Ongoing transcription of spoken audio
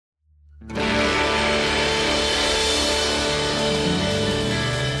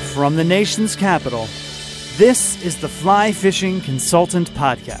From the nation's capital, this is the Fly Fishing Consultant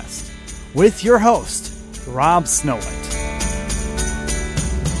Podcast with your host, Rob Snowhite.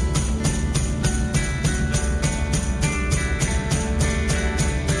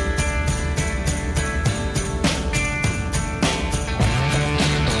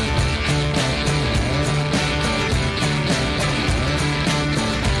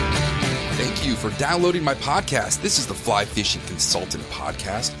 For downloading my podcast. This is the Fly Fishing Consultant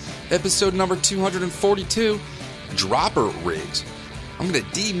Podcast, episode number 242, Dropper Rigs. I'm going to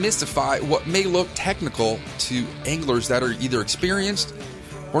demystify what may look technical to anglers that are either experienced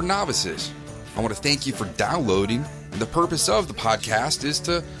or novices. I want to thank you for downloading. The purpose of the podcast is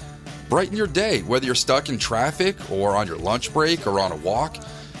to brighten your day, whether you're stuck in traffic or on your lunch break or on a walk.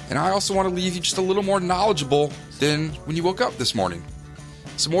 And I also want to leave you just a little more knowledgeable than when you woke up this morning.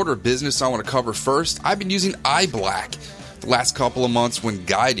 Some order of business I want to cover first. I've been using eye black the last couple of months when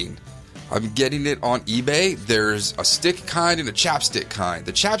guiding. I've been getting it on eBay. There's a stick kind and a chapstick kind.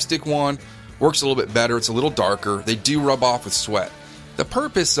 The chapstick one works a little bit better. It's a little darker. They do rub off with sweat. The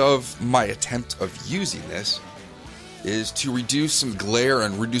purpose of my attempt of using this is to reduce some glare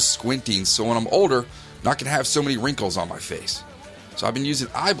and reduce squinting so when I'm older, I'm not going to have so many wrinkles on my face. So I've been using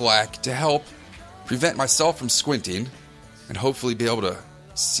eye black to help prevent myself from squinting and hopefully be able to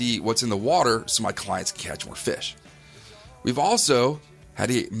see what's in the water so my clients can catch more fish. We've also had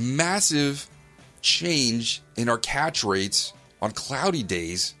a massive change in our catch rates on cloudy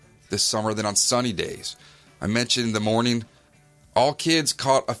days this summer than on sunny days. I mentioned in the morning, all kids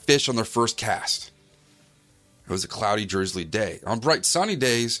caught a fish on their first cast. It was a cloudy, drizzly day. On bright sunny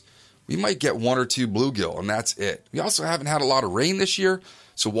days, we might get one or two bluegill, and that's it. We also haven't had a lot of rain this year,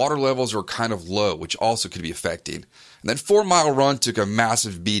 so water levels are kind of low, which also could be affecting. And then 4 Mile Run took a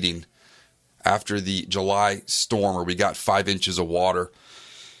massive beating after the July storm where we got 5 inches of water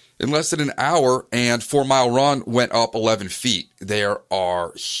in less than an hour, and 4 Mile Run went up 11 feet. There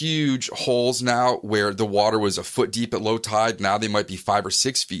are huge holes now where the water was a foot deep at low tide. Now they might be 5 or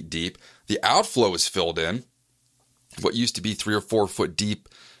 6 feet deep. The outflow is filled in. What used to be 3 or 4 foot deep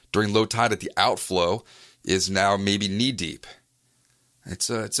during low tide at the outflow is now maybe knee deep.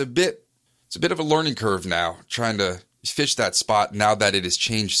 It's a bit of a learning curve now, trying to fish that spot now that it has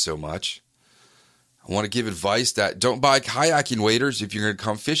changed so much. I want to give advice that don't buy kayaking waders if you're going to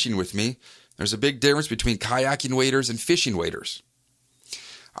come fishing with me. There's a big difference between kayaking waders and fishing waders.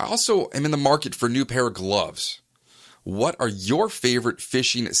 I also am in the market for a new pair of gloves. What are your favorite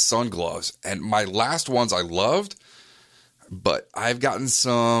fishing sun gloves? And my last ones I loved, but I've gotten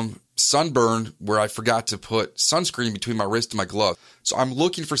some sunburn where I forgot to put sunscreen between my wrist and my glove. So I'm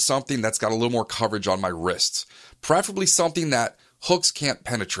looking for something that's got a little more coverage on my wrists. Preferably something that hooks can't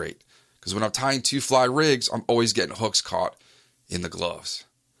penetrate. Because when I'm tying 2-fly rigs, I'm always getting hooks caught in the gloves.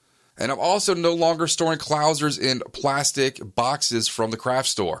 And I'm also no longer storing clousers in plastic boxes from the craft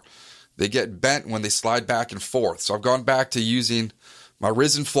store. They get bent when they slide back and forth. So I've gone back to using my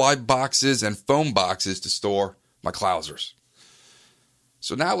Risen Fly boxes and foam boxes to store my clousers.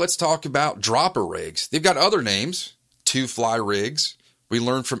 So now let's talk about dropper rigs. They've got other names, 2-fly rigs. We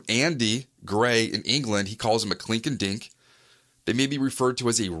learned from Andy Gray in England. He calls them a clink and dink. They may be referred to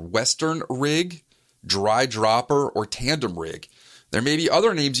as a western rig, dry dropper, or tandem rig. There may be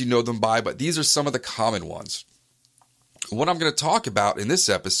other names you know them by, but these are some of the common ones. What I'm going to talk about in this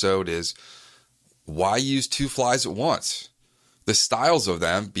episode is why use 2 flies at once, the styles of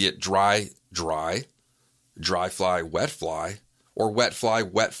them, be it dry fly, wet fly, or wet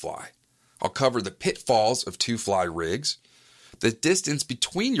fly. I'll cover the pitfalls of 2-fly rigs, the distance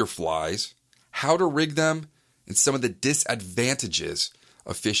between your flies, how to rig them, and some of the disadvantages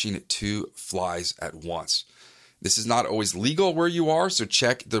of fishing 2 flies at once. This is not always legal where you are, so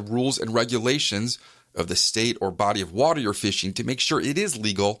check the rules and regulations of the state or body of water you're fishing to make sure it is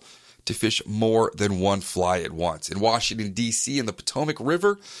legal to fish more than 1 fly at once. In Washington, D.C. and the Potomac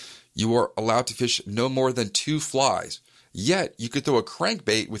River, you are allowed to fish no more than 2 flies. Yet, you could throw a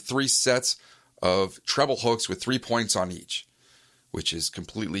crankbait with 3 sets of treble hooks with 3 points on each, which is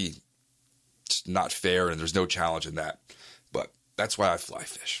completely not fair, and there's no challenge in that. But that's why I fly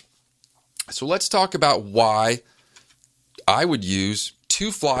fish. So let's talk about why I would use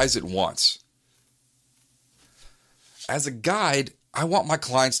 2 flies at once. As a guide, I want my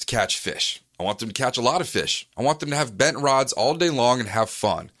clients to catch fish. I want them to catch a lot of fish. I want them to have bent rods all day long and have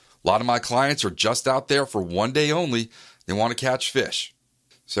fun. A lot of my clients are just out there for one day only. They want to catch fish.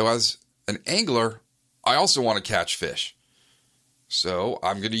 So as an angler, I also want to catch fish. So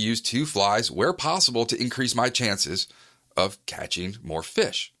I'm going to use 2 flies where possible to increase my chances of catching more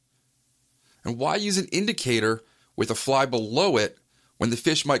fish. And why use an indicator with a fly below it when the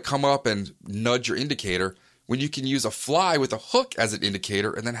fish might come up and nudge your indicator, when you can use a fly with a hook as an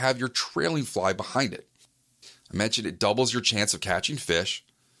indicator and then have your trailing fly behind it. I mentioned it doubles your chance of catching fish.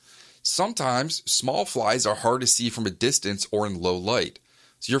 Sometimes small flies are hard to see from a distance or in low light.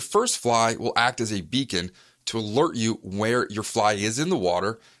 So your first fly will act as a beacon to alert you where your fly is in the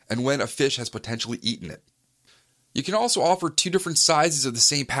water and when a fish has potentially eaten it. You can also offer 2 different sizes of the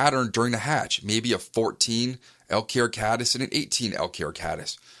same pattern during the hatch, maybe a 14 elk-hair caddis and an 18 elk-hair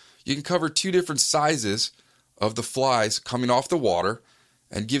caddis. You can cover 2 different sizes of the flies coming off the water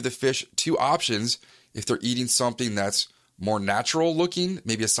and give the fish 2 options if they're eating something that's more natural looking,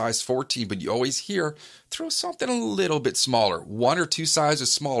 maybe a size 14, but you always hear, throw something a little bit smaller. 1 or 2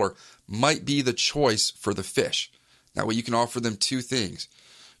 sizes smaller might be the choice for the fish. That way you can offer them 2 things.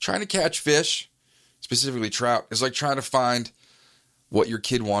 Trying to catch fish, specifically trout, is like trying to find what your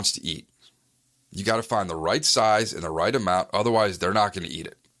kid wants to eat. You got to find the right size and the right amount, otherwise they're not going to eat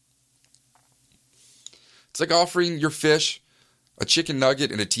it. It's like offering your fish a chicken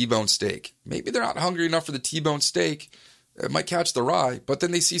nugget and a T-bone steak. Maybe they're not hungry enough for the T-bone steak. It might catch their eye, but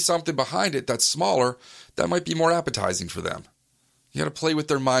then they see something behind it that's smaller that might be more appetizing for them. You got to play with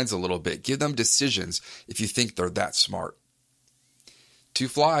their minds a little bit. Give them decisions if you think they're that smart. 2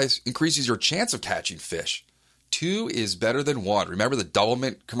 flies increases your chance of catching fish. 2 is better than 1. Remember the double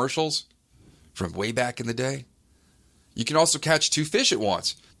mint commercials from way back in the day? You can also catch 2 fish at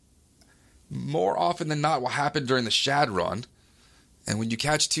once. More often than not will happen during the shad run. And when you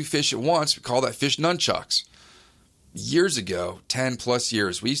catch 2 fish at once, we call that fish nunchucks. Years ago, 10 plus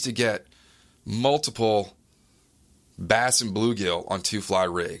years, we used to get multiple bass and bluegill on 2 fly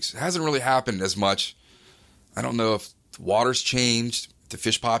rigs. It hasn't really happened as much. I don't know if the water's changed, the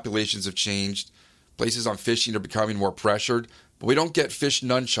fish populations have changed. Places on fishing are becoming more pressured, but we don't get fish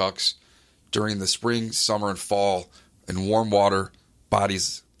nunchucks during the spring, summer, and fall in warm water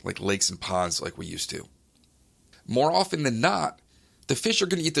bodies like lakes and ponds like we used to. More often than not, the fish are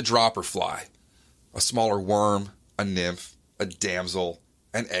going to eat the dropper fly, a smaller worm, a nymph, a damsel,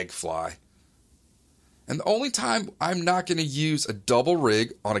 an egg fly. And the only time I'm not going to use a double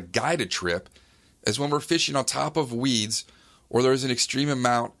rig on a guided trip is when we're fishing on top of weeds or there's an extreme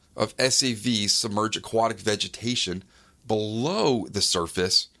amount of SAV, submerged aquatic vegetation, below the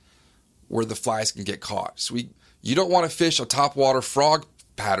surface where the flies can get caught. So you don't want to fish a topwater frog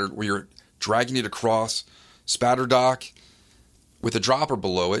pattern where you're dragging it across spatter dock with a dropper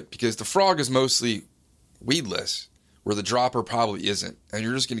below it, because the frog is mostly weedless, where the dropper probably isn't, and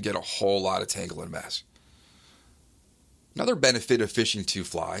you're just going to get a whole lot of tangle and mess. Another benefit of fishing 2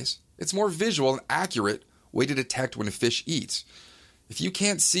 flies, it's more visual and accurate way to detect when a fish eats. If you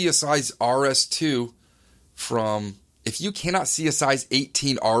can't see a size RS2 if you cannot see a size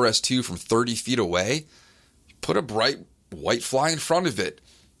 18 RS2 from 30 feet away, put a bright white fly in front of it.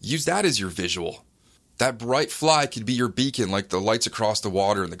 Use that as your visual. That bright fly could be your beacon like the lights across the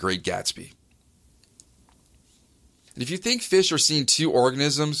water in The Great Gatsby. And if you think fish are seeing 2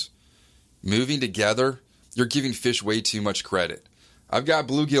 organisms moving together, you're giving fish way too much credit. I've got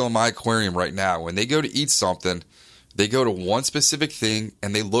bluegill in my aquarium right now. When they go to eat something, they go to one specific thing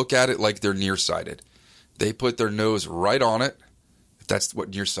and they look at it like they're nearsighted. They put their nose right on it, if that's what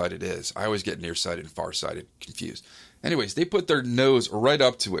nearsighted is. I always get nearsighted and farsighted confused. Anyways, they put their nose right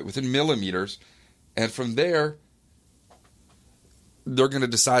up to it within millimeters, and from there, they're going to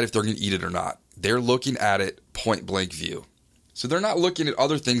decide if they're going to eat it or not. They're looking at it point blank view. So they're not looking at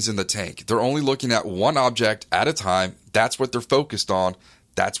other things in the tank. They're only looking at one object at a time. That's what they're focused on.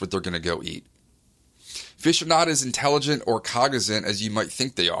 That's what they're going to go eat. Fish are not as intelligent or cognizant as you might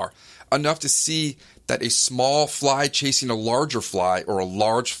think they are, enough to see that a small fly chasing a larger fly or a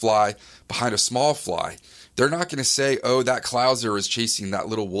large fly behind a small fly, they're not going to say, oh, that clouser is chasing that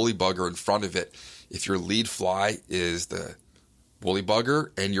little woolly bugger in front of it. If your lead fly is the woolly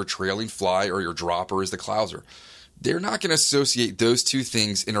bugger and your trailing fly or your dropper is the clouser, they're not going to associate those 2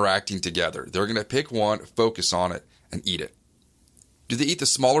 things interacting together. They're going to pick one, focus on it, and eat it. Do they eat the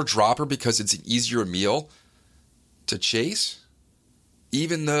smaller dropper because it's an easier meal to chase,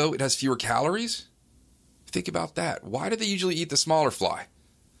 even though it has fewer calories? Think about that. Why do they usually eat the smaller fly?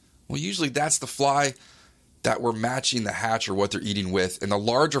 Well, usually that's the fly that we're matching the hatch or what they're eating with, and the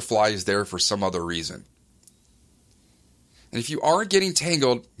larger fly is there for some other reason. And if you aren't getting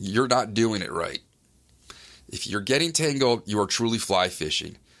tangled, you're not doing it right. If you're getting tangled, you are truly fly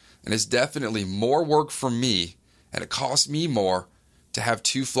fishing. And it's definitely more work for me, and it costs me more to have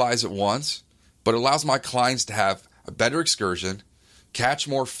 2 flies at once, but it allows my clients to have a better excursion, catch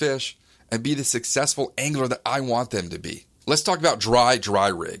more fish, and be the successful angler that I want them to be. Let's talk about dry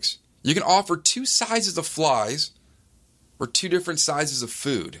rigs. You can offer 2 sizes of flies or two different sizes of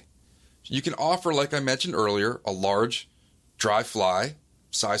food. You can offer, like I mentioned earlier, a large dry fly,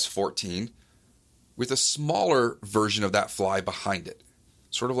 size 14, with a smaller version of that fly behind it,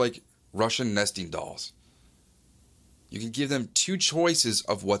 sort of like Russian nesting dolls. You can give them two choices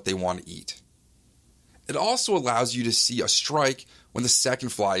of what they want to eat. It also allows you to see a strike when the second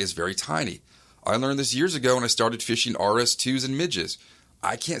fly is very tiny. I learned this years ago when I started fishing RS2s and midges.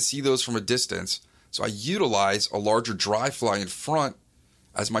 I can't see those from a distance, so I utilize a larger dry fly in front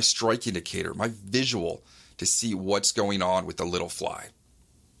as my strike indicator, my visual, to see what's going on with the little fly.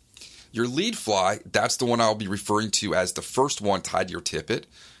 Your lead fly, that's the one I'll be referring to as the first one tied to your tippet.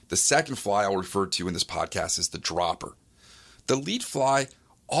 The second fly I'll refer to in this podcast is the dropper. The lead fly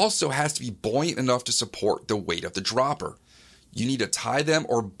also has to be buoyant enough to support the weight of the dropper. You need to tie them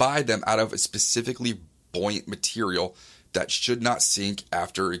or buy them out of a specifically buoyant material that should not sink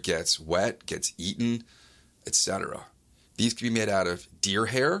after it gets wet, gets eaten, etc. These can be made out of deer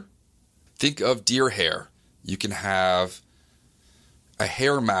hair. Think of deer hair. You can have a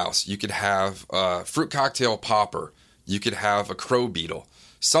hair mouse. You could have a fruit cocktail popper. You could have a crow beetle.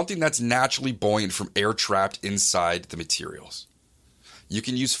 Something that's naturally buoyant from air trapped inside the materials. You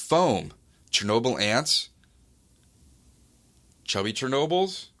can use foam, Chernobyl ants, chubby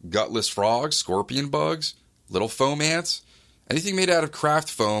Chernobyls, gutless frogs, scorpion bugs, little foam ants. Anything made out of craft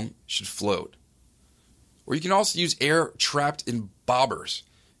foam should float. Or you can also use air trapped in bobbers.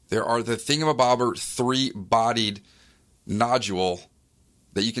 There are the thingamabobber 3-bodied nodule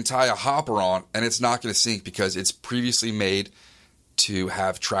that you can tie a hopper on and it's not going to sink because it's previously made to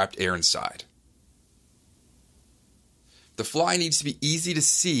have trapped air inside. The fly needs to be easy to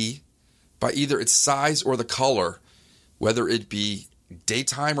see by either its size or the color, whether it be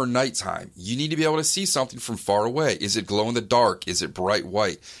daytime or nighttime. You need to be able to see something from far away. Is it glow in the dark? Is it bright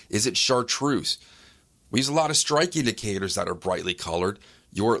white? Is it chartreuse? We use a lot of strike indicators that are brightly colored.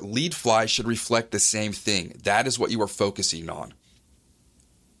 Your lead fly should reflect the same thing. That is what you are focusing on.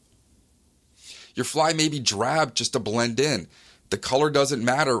 Your fly may be drab just to blend in. The color doesn't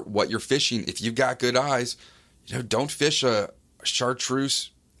matter what you're fishing. If you've got good eyes, don't fish a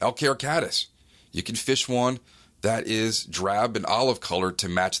chartreuse elk-hair caddis. You can fish one that is drab and olive colored to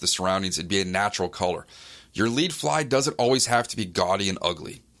match the surroundings and be a natural color. Your lead fly doesn't always have to be gaudy and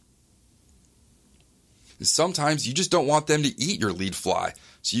ugly. And sometimes you just don't want them to eat your lead fly,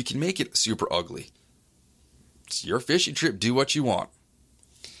 so you can make it super ugly. It's your fishing trip, do what you want.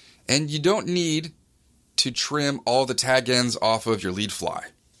 And you don't need to trim all the tag ends off of your lead fly.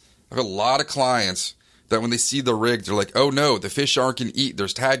 I have a lot of clients that when they see the rig, they're like, oh no, the fish aren't going to eat.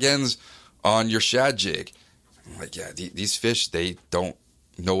 There's tag ends on your shad jig. I'm like, yeah, these fish, they don't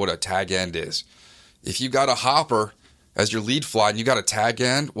know what a tag end is. If you got a hopper as your lead fly and you got a tag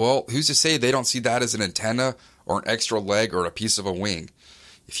end, well, who's to say they don't see that as an antenna or an extra leg or a piece of a wing?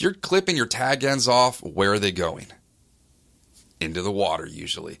 If you're clipping your tag ends off, where are they going? Into the water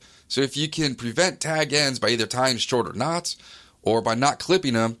usually. So if you can prevent tag ends by either tying shorter knots or by not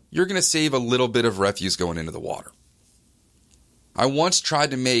clipping them, you're going to save a little bit of refuse going into the water. I once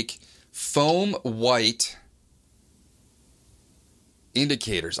tried to make foam white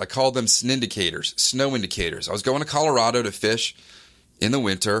indicators. I called them snindicators, snow indicators. I was going to Colorado to fish in the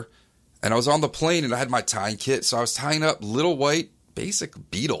winter, and I was on the plane and I had my tying kit, so I was tying up little white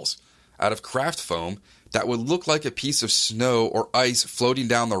basic beetles out of craft foam that would look like a piece of snow or ice floating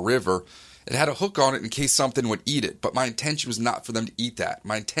down the river. It had a hook on it in case something would eat it, but my intention was not for them to eat that.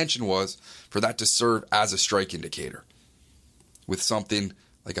 My intention was for that to serve as a strike indicator with something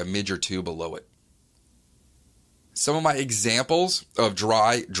like a midge or two below it. Some of my examples of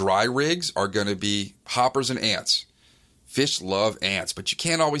dry rigs are going to be hoppers and ants. Fish love ants, but you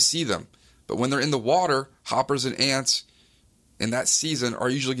can't always see them. But when they're in the water, hoppers and ants in that season are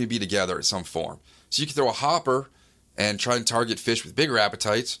usually going to be together in some form. So you can throw a hopper and try and target fish with bigger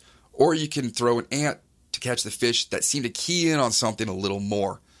appetites, or you can throw an ant to catch the fish that seem to key in on something a little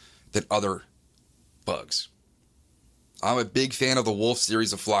more than other bugs. I'm a big fan of the Wolf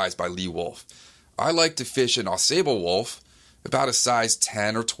series of flies by Lee Wolf. I like to fish an Ausable Wolf, about a size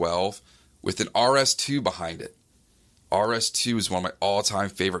 10 or 12, with an RS2 behind it. RS2 is one of my all-time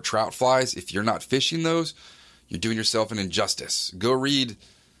favorite trout flies. If you're not fishing those, you're doing yourself an injustice. Go read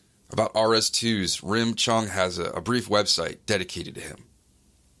about RS2s. Rim Chung has a brief website dedicated to him.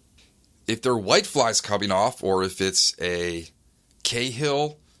 If they're white flies coming off, or if it's a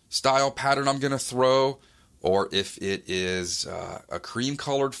Cahill style pattern I'm going to throw, or if it is a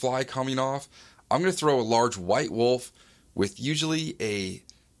cream-colored fly coming off, I'm going to throw a large white wolf with usually a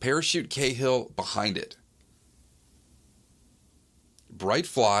parachute Cahill behind it. Bright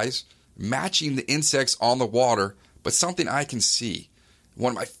flies matching the insects on the water, but something I can see.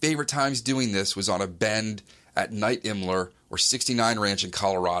 One of my favorite times doing this was on a bend at Night Imler or 69 Ranch in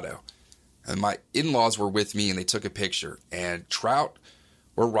Colorado. And my in-laws were with me and they took a picture. And trout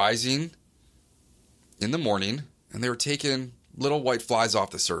were rising in the morning and they were taking little white flies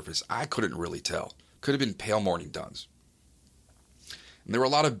off the surface. I couldn't really tell. Could have been pale morning duns. And there were a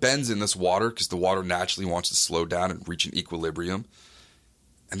lot of bends in this water because the water naturally wants to slow down and reach an equilibrium.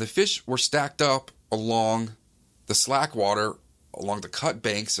 And the fish were stacked up along the slack water, along the cut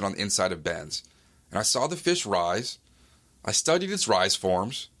banks and on the inside of bends. And I saw the fish rise. I studied its rise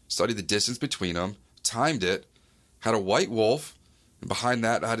forms, studied the distance between them, timed it, had a white wolf, and behind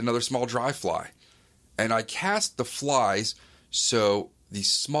that I had another small dry fly. And I cast the flies so the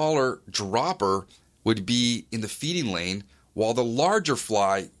smaller dropper would be in the feeding lane while the larger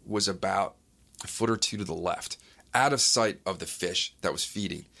fly was about a foot or two to the left, out of sight of the fish that was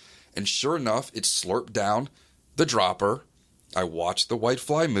feeding. And sure enough, it slurped down the dropper. I watched the white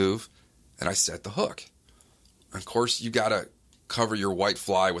fly move, and I set the hook. Of course, you got to cover your white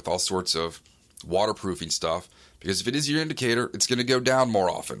fly with all sorts of waterproofing stuff, because if it is your indicator, it's going to go down more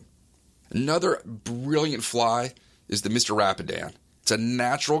often. Another brilliant fly is the Mr. Rapidan. It's a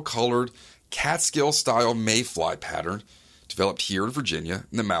natural colored Catskill-style mayfly pattern developed here in Virginia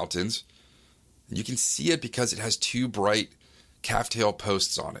in the mountains. And you can see it because it has two bright calf-tail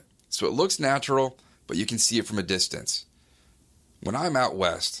posts on it. So it looks natural, but you can see it from a distance. When I'm out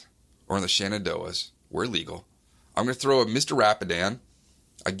west or in the Shenandoahs, we're legal, I'm going to throw a Mr. Rapidan,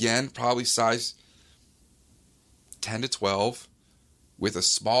 again, probably size 10 to 12, with a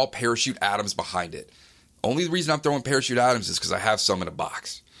small Parachute Adams behind it. Only the reason I'm throwing Parachute Adams is because I have some in a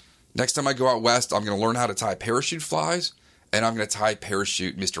box. Next time I go out west, I'm going to learn how to tie parachute flies, and I'm going to tie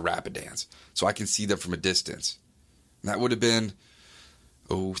parachute Mr. Rapidans so I can see them from a distance. And that would have been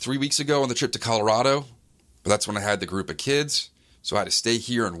 3 weeks ago on the trip to Colorado, but that's when I had the group of kids, so I had to stay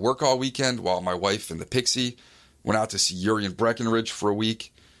here and work all weekend while my wife and the Pixie went out to see Yuri and Breckenridge for a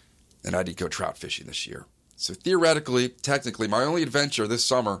week, and I didn't go trout fishing this year. So theoretically, technically, my only adventure this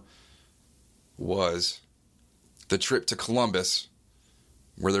summer was the trip to Columbus,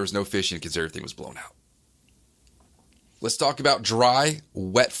 where there was no fishing because everything was blown out. Let's talk about dry,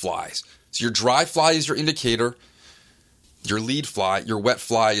 wet flies. So your dry fly is your indicator, your lead fly, your wet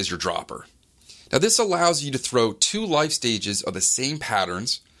fly is your dropper. Now this allows you to throw two life stages of the same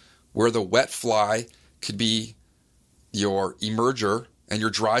patterns, where the wet fly could be your emerger and your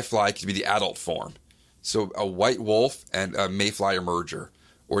dry fly could be the adult form. So a white wolf and a mayfly emerger.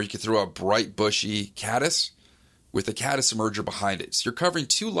 Or you could throw a bright bushy caddis with a caddis emerger behind it. So you're covering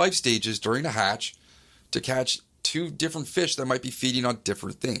two life stages during a hatch to catch two different fish that might be feeding on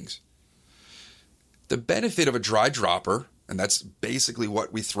different things. The benefit of a dry dropper, and that's basically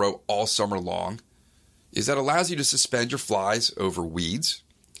what we throw all summer long, is that it allows you to suspend your flies over weeds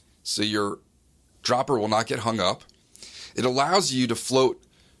so your dropper will not get hung up. It allows you to float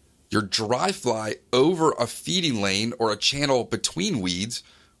your dry fly over a feeding lane or a channel between weeds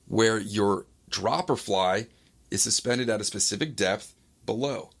where your dropper fly is suspended at a specific depth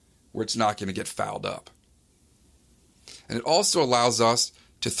below, where it's not going to get fouled up. And it also allows us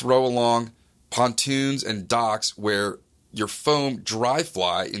to throw along pontoons and docks where your foam dry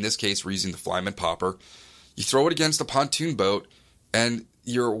fly, in this case we're using the Flyman popper, you throw it against a pontoon boat and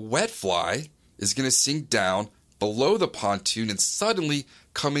your wet fly is going to sink down below the pontoon and suddenly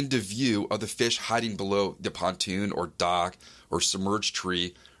come into view of the fish hiding below the pontoon or dock or submerged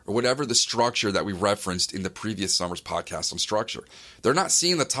tree or whatever the structure that we referenced in the previous summer's podcast on structure. They're not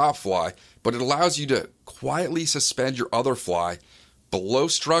seeing the top fly, but it allows you to quietly suspend your other fly below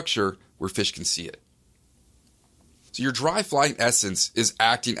structure where fish can see it. So your dry fly, in essence, is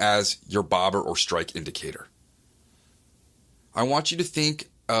acting as your bobber or strike indicator. I want you to think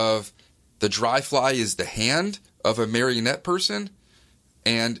of the dry fly as the hand of a marionette person,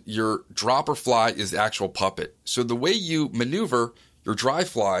 and your dropper fly is the actual puppet. So the way you maneuver your dry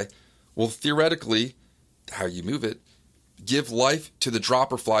fly will theoretically, how you move it, give life to the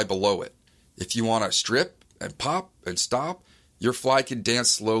dropper fly below it. If you want to strip and pop and stop, your fly can dance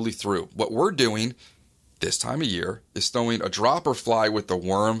slowly through. What we're doing this time of year is throwing a dropper fly with the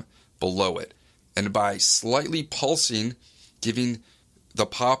worm below it. And by slightly pulsing, giving the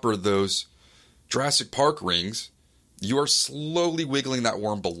popper those Jurassic Park rings, you are slowly wiggling that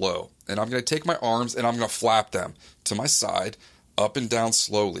worm below. And I'm going to take my arms and I'm going to flap them to my side, up and down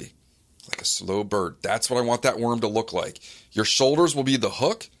slowly, like a slow bird. That's what I want that worm to look like. Your shoulders will be the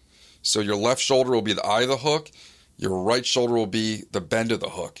hook. So your left shoulder will be the eye of the hook. Your right shoulder will be the bend of the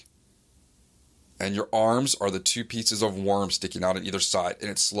hook. And your arms are the two pieces of worm sticking out on either side. And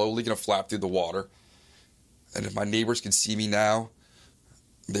it's slowly going to flap through the water. And if my neighbors could see me now,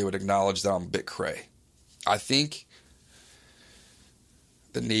 they would acknowledge that I'm a bit cray. I think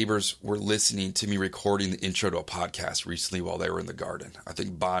the neighbors were listening to me recording the intro to a podcast recently while they were in the garden. I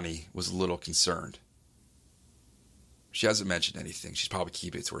think Bonnie was a little concerned. She hasn't mentioned anything. She's probably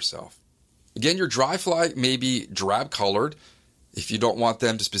keeping it to herself. Again, your dry fly may be drab colored if you don't want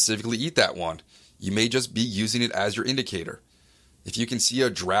them to specifically eat that one. You may just be using it as your indicator. If you can see a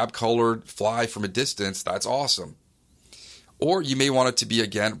drab colored fly from a distance, that's awesome. Or you may want it to be,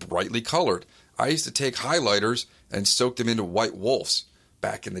 again, brightly colored. I used to take highlighters and soak them into white wolves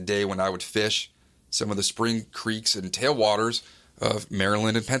back in the day when I would fish some of the spring creeks and tailwaters of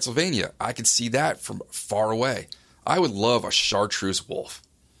Maryland and Pennsylvania. I could see that from far away. I would love a chartreuse wolf.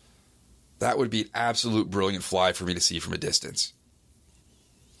 That would be an absolute brilliant fly for me to see from a distance.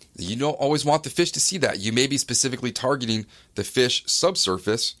 You don't always want the fish to see that. You may be specifically targeting the fish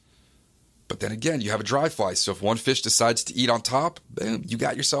subsurface, but then again, you have a dry fly. So if one fish decides to eat on top, boom, you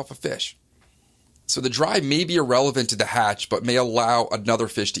got yourself a fish. So the dry may be irrelevant to the hatch, but may allow another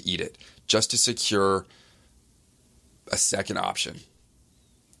fish to eat it, just to secure a second option.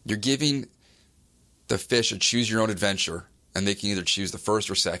 You're giving the fish a choose your own adventure, and they can either choose the first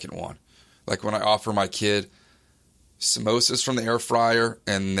or second one. Like when I offer my kid samosas from the air fryer,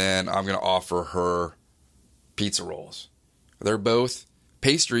 and then I'm going to offer her pizza rolls. They're both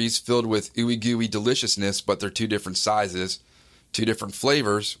pastries filled with ooey gooey deliciousness, but they're two different sizes, two different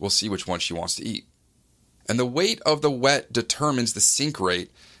flavors. We'll see which one she wants to eat. And the weight of the wet determines the sink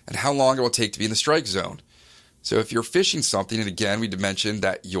rate and how long it will take to be in the strike zone. So if you're fishing something, and again, we mentioned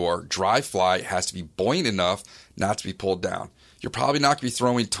that your dry fly has to be buoyant enough not to be pulled down. You're probably not going to be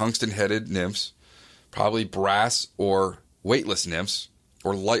throwing tungsten-headed nymphs, probably brass or weightless nymphs,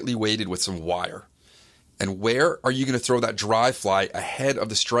 or lightly weighted with some wire. And where are you going to throw that dry fly ahead of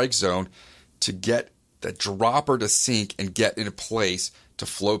the strike zone to get the dropper to sink and get in a place to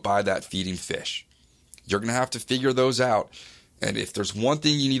float by that feeding fish? You're going to have to figure those out. And if there's one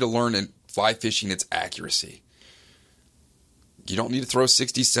thing you need to learn in fly fishing, it's accuracy. You don't need to throw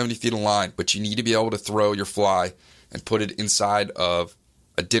 60, 70 feet of line, but you need to be able to throw your fly and put it inside of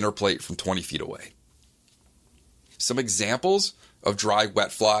a dinner plate from 20 feet away. Some examples of dry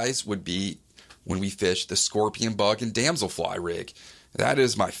wet flies would be when we fish the scorpion bug and damselfly rig. That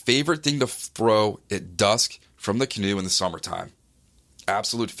is my favorite thing to throw at dusk from the canoe in the summertime.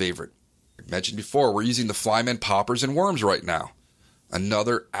 Absolute favorite. I mentioned before, we're using the flymen poppers and worms right now.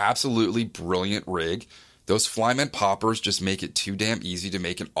 Another absolutely brilliant rig. Those flymen poppers just make it too damn easy to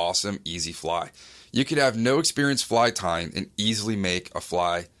make an awesome, easy fly. You could have no experience fly tying and easily make a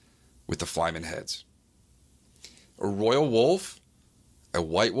fly with the flymen heads. A royal wolf, a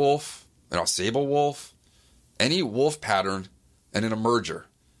white wolf, an Ausable wolf, any wolf pattern, and an emerger.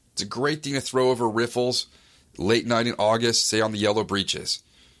 It's a great thing to throw over riffles late night in August, say on the yellow breeches.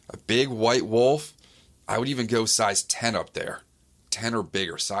 A big white wolf, I would even go size 10 up there. 10 or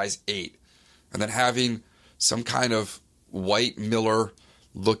bigger, size 8. And then having some kind of white miller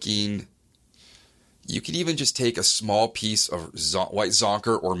looking, you could even just take a small piece of white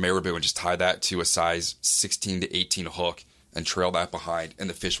zonker or marabou and just tie that to a size 16 to 18 hook and trail that behind, and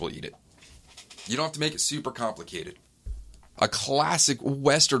the fish will eat it. You don't have to make it super complicated. A classic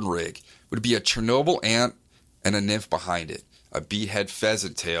western rig would be a Chernobyl ant and a nymph behind it. A beadhead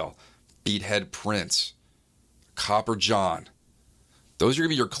pheasant tail, beadhead prince, copper john. Those are going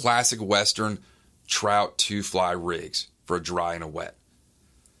to be your classic western trout two-fly rigs for a dry and a wet.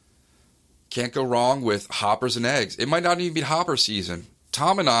 Can't go wrong with hoppers and eggs. It might not even be hopper season.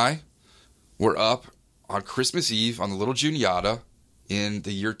 Tom and I were up on Christmas Eve on the Little Juniata in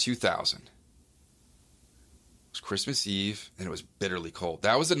the year 2000. It was Christmas Eve, and it was bitterly cold.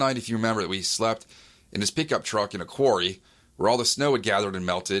 That was the night, if you remember, that we slept in this pickup truck in a quarry where all the snow had gathered and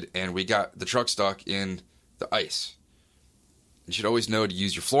melted, and we got the truck stuck in the ice. You should always know to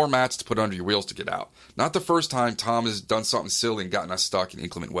use your floor mats to put under your wheels to get out. Not the first time Tom has done something silly and gotten us stuck in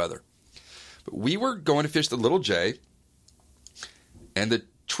inclement weather. But we were going to fish the Little J, and the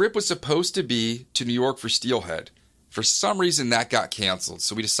trip was supposed to be to New York for steelhead. For some reason, that got canceled.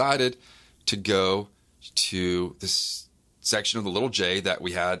 So we decided to go to this section of the Little J that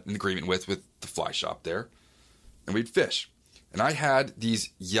we had an agreement with the fly shop there, and we'd fish. And I had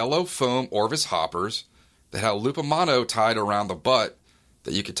these yellow foam Orvis hoppers that had a loop of mono tied around the butt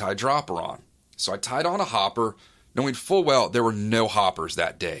that you could tie a dropper on. So I tied on a hopper, knowing full well there were no hoppers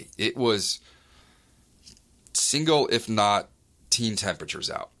that day. It was single, if not teen temperatures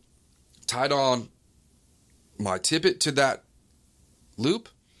out. Tied on my tippet to that loop,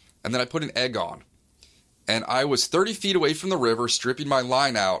 and then I put an egg on. And I was 30 feet away from the river, stripping my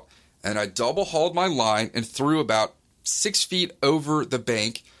line out, and I double hauled my line and threw about 6 feet over the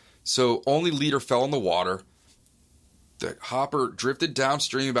bank, so only leader fell in the water. The hopper drifted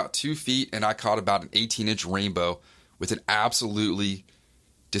downstream about 2 feet, and I caught about an 18-inch rainbow with an absolutely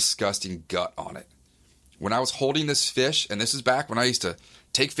disgusting gut on it. When I was holding this fish, and this is back when I used to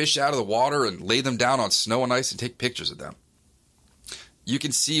take fish out of the water and lay them down on snow and ice and take pictures of them. You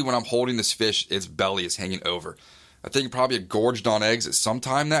can see when I'm holding this fish, its belly is hanging over. I think it probably had gorged on eggs at some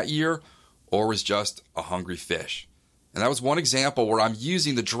time that year, or was just a hungry fish. And that was one example where I'm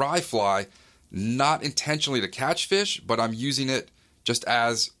using the dry fly not intentionally to catch fish, but I'm using it just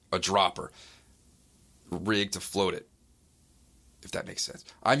as a dropper rig to float it, if that makes sense.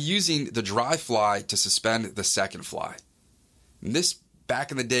 I'm using the dry fly to suspend the second fly. And this,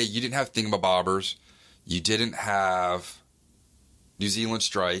 back in the day, you didn't have thingamabobbers, you didn't have New Zealand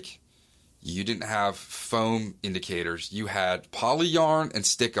strike, you didn't have foam indicators, you had poly yarn and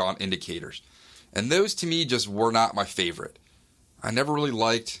stick-on indicators. And those to me just were not my favorite. I never really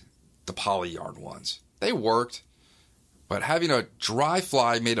liked the poly yarn ones. They worked, but having a dry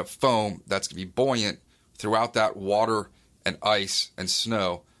fly made of foam that's going to be buoyant throughout that water and ice and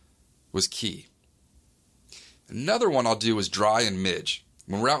snow was key. Another one I'll do is dry and midge.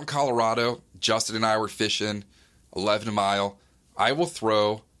 When we're out in Colorado, Justin and I were fishing 11 Mile. I will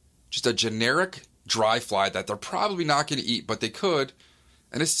throw just a generic dry fly that they're probably not going to eat, but they could,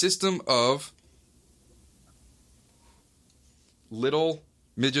 and a system of little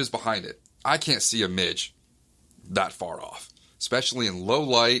midges behind it. I can't see a midge that far off, especially in low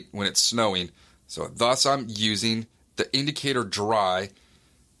light when it's snowing. So thus I'm using the indicator dry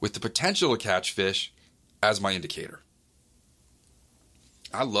with the potential to catch fish as my indicator.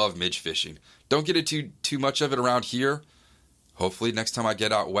 I love midge fishing. Don't get into too much of it around here. Hopefully next time I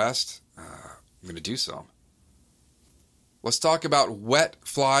get out west, I'm going to do some. Let's talk about wet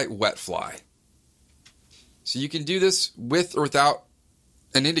fly. So you can do this with or without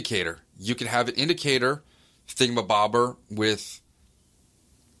an indicator. You can have an indicator thingamabobber with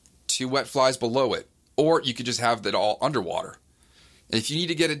 2 wet flies below it, or you could just have it all underwater. And if you need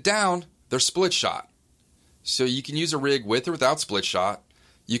to get it down, they're split shot. So you can use a rig with or without split shot.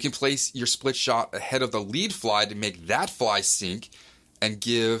 You can place your split shot ahead of the lead fly to make that fly sink and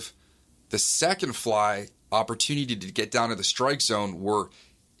give the second fly opportunity to get down to the strike zone where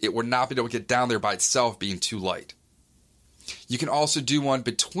it would not be able to get down there by itself being too light. You can also do one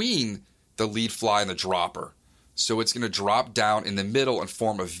between the lead fly and the dropper. So it's going to drop down in the middle and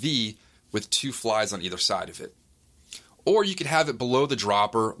form a V with 2 flies on either side of it. Or you could have it below the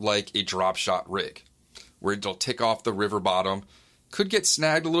dropper like a drop shot rig, where it'll tick off the river bottom. Could get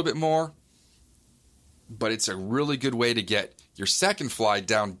snagged a little bit more, but it's a really good way to get your second fly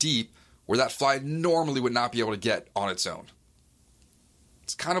down deep where that fly normally would not be able to get on its own.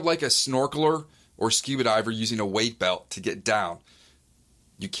 It's kind of like a snorkeler or scuba diver using a weight belt to get down.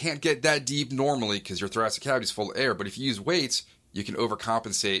 You can't get that deep normally because your thoracic cavity is full of air, but if you use weights, you can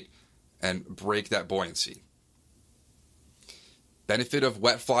overcompensate and break that buoyancy. Benefit of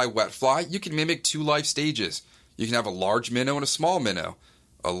wet fly, you can mimic 2 life stages. You can have a large minnow and a small minnow,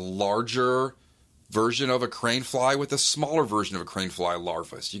 a larger version of a crane fly with a smaller version of a crane fly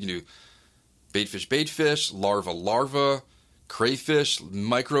larva. So you can do baitfish, larva, crayfish,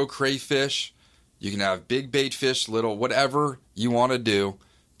 micro crayfish. You can have big baitfish, little, whatever you want to do.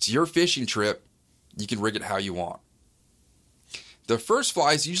 It's your fishing trip. You can rig it how you want. The first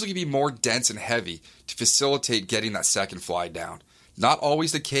fly is usually going to be more dense and heavy to facilitate getting that second fly down. Not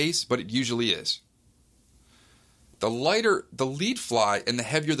always the case, but it usually is. The lighter the lead fly and the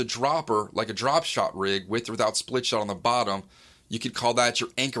heavier the dropper, like a drop shot rig with or without split shot on the bottom, you could call that your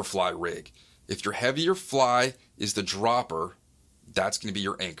anchor fly rig. If your heavier fly is the dropper, that's going to be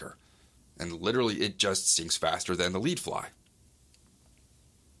your anchor. And literally it just sinks faster than the lead fly.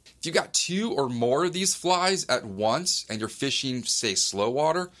 If you got 2 or more of these flies at once and you're fishing, say, slow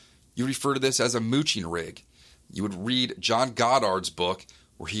water, you refer to this as a mooching rig. You would read John Goddard's book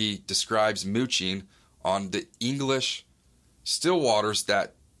where he describes mooching on the English still waters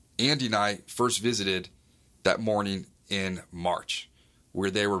that Andy and I first visited that morning in March,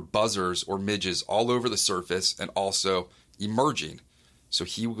 where there were buzzers or midges all over the surface and also emerging. So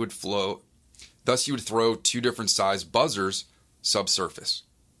he would float, thus he would throw 2 different size buzzers subsurface.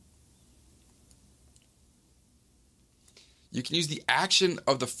 You can use the action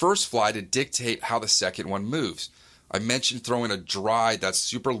of the first fly to dictate how the second one moves. I mentioned throwing a dry that's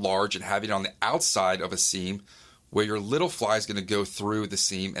super large and having it on the outside of a seam where your little fly is going to go through the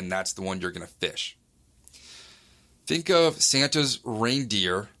seam and that's the one you're going to fish. Think of Santa's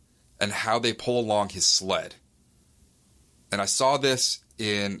reindeer and how they pull along his sled. And I saw this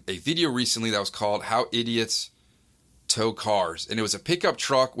in a video recently that was called How Idiots Tow Cars. And it was a pickup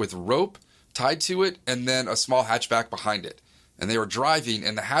truck with rope tied to it and then a small hatchback behind it. And they were driving,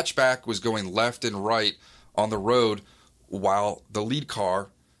 and the hatchback was going left and right on the road while the lead car,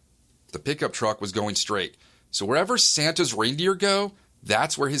 the pickup truck, was going straight. So wherever Santa's reindeer go,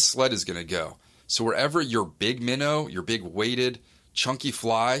 that's where his sled is going to go. So wherever your big minnow, your big weighted, chunky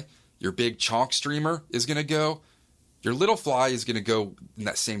fly, your big chonk streamer is going to go, your little fly is going to go in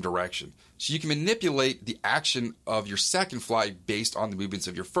that same direction. So you can manipulate the action of your second fly based on the movements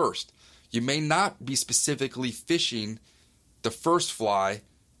of your first. You may not be specifically fishing the first fly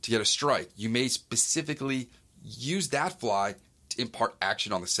to get a strike. You may specifically use that fly to impart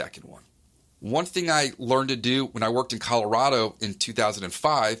action on the second one. One thing I learned to do when I worked in Colorado in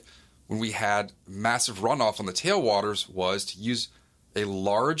 2005, when we had massive runoff on the tailwaters, was to use a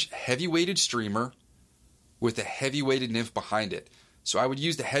large, heavy-weighted streamer with a heavy-weighted nymph behind it. So I would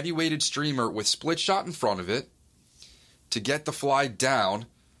use the heavy-weighted streamer with split shot in front of it to get the fly down,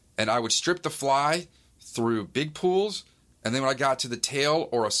 and I would strip the fly through big pools, and then when I got to the tail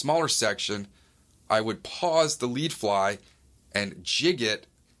or a smaller section, I would pause the lead fly and jig it,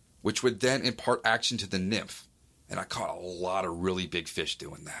 which would then impart action to the nymph. And I caught a lot of really big fish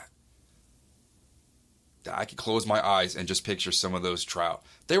doing that. I could close my eyes and just picture some of those trout.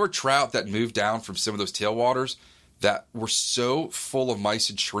 They were trout that moved down from some of those tailwaters that were so full of mice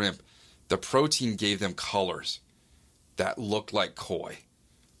and shrimp, the protein gave them colors that looked like koi.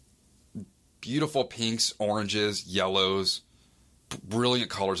 Beautiful pinks, oranges, yellows, brilliant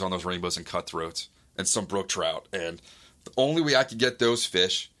colors on those rainbows and cutthroats, and some brook trout. And the only way I could get those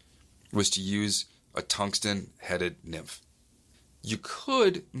fish was to use a tungsten-headed nymph. You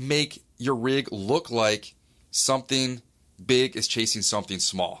could make your rig look like something big is chasing something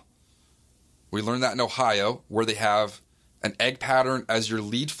small. We learned that in Ohio, where they have an egg pattern as your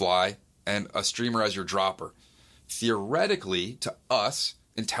lead fly and a streamer as your dropper. Theoretically, to us,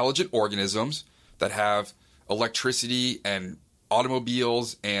 intelligent organisms that have electricity and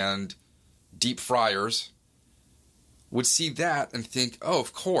automobiles and deep fryers would see that and think, oh,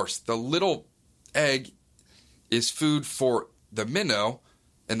 of course, the little egg is food for the minnow,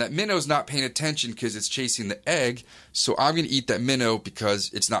 and that minnow's not paying attention because it's chasing the egg, so I'm going to eat that minnow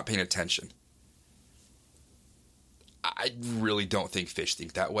because it's not paying attention. I really don't think fish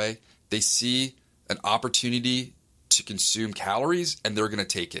think that way. They see an opportunity to consume calories, and they're going to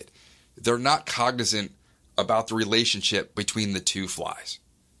take it. They're not cognizant about the relationship between the two flies.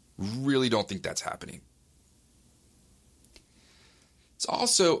 Really don't think that's happening. It's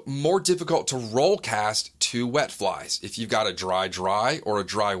also more difficult to roll cast two wet flies. If you've got a dry or a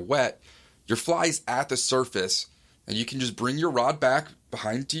dry wet, your fly is at the surface, and you can just bring your rod back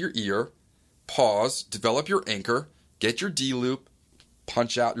behind to your ear, pause, develop your anchor, get your D-loop,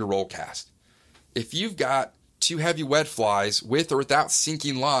 punch out your roll cast. If you've got two heavy wet flies with or without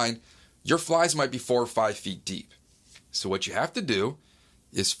sinking line, your flies might be 4 or 5 feet deep. So what you have to do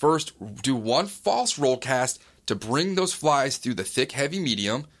is first do one false roll cast to bring those flies through the thick, heavy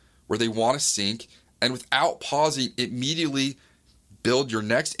medium where they want to sink, and without pausing, immediately build your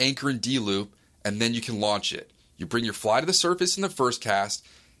next anchor and D-loop, and then you can launch it. You bring your fly to the surface in the first cast.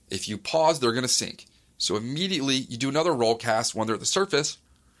 If you pause, they're going to sink. So immediately you do another roll cast when they're at the surface,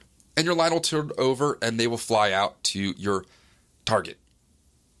 and your line will turn over and they will fly out to your target.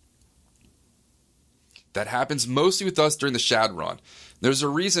 That happens mostly with us during the shad run. There's a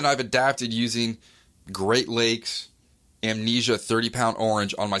reason I've adapted using Great Lakes Amnesia 30-pound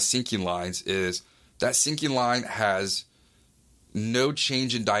orange on my sinking lines. Is that sinking line has no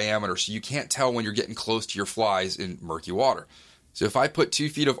change in diameter, so you can't tell when you're getting close to your flies in murky water. So if I put 2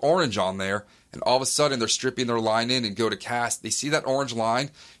 feet of orange on there, and all of a sudden they're stripping their line in and go to cast, they see that orange line,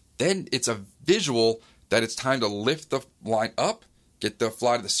 then it's a visual that it's time to lift the line up, get the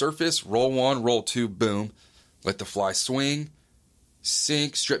fly to the surface, roll 1, roll 2, boom, let the fly swing,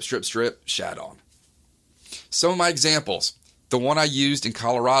 sink, strip, shad on. Some of my examples. The one I used in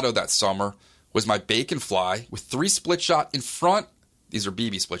Colorado that summer was my bacon fly with 3 split shot in front. These are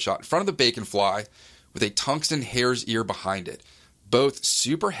BB split shot in front of the bacon fly with a tungsten hare's ear behind it. Both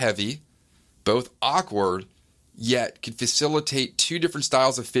super heavy, both awkward, yet could facilitate 2 different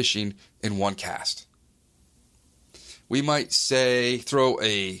styles of fishing in one cast. We might say throw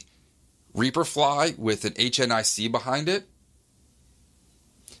a reaper fly with an HNIC behind it.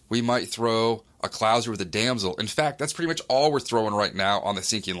 We might throw a clouser with a damsel. In fact, that's pretty much all we're throwing right now on the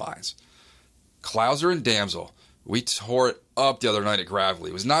sinking lines. Clouser and damsel. We tore it up the other night at Gravelly.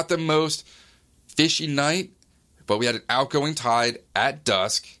 It was not the most fishy night, but we had an outgoing tide at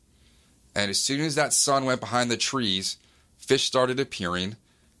dusk, and as soon as that sun went behind the trees, fish started appearing,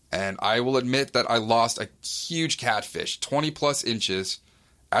 and I will admit that I lost a huge catfish, 20 plus inches,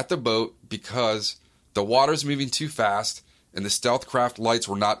 at the boat because the water's moving too fast and the stealth craft lights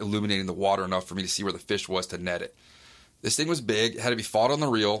were not illuminating the water enough for me to see where the fish was to net it. This thing was big, it had to be fought on the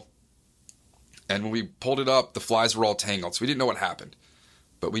reel, and when we pulled it up, the flies were all tangled, so we didn't know what happened.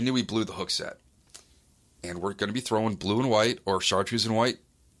 But we knew we blew the hook set. And we're going to be throwing blue and white or chartreuse and white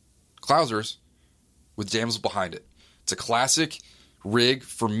clousers with damsel behind it. It's a classic rig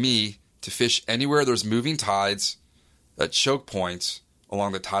for me to fish anywhere there's moving tides at choke points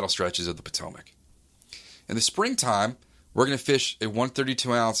along the tidal stretches of the Potomac. In the springtime, we're going to fish a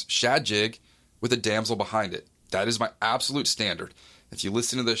 132-ounce shad jig with a damsel behind it. That is my absolute standard. If you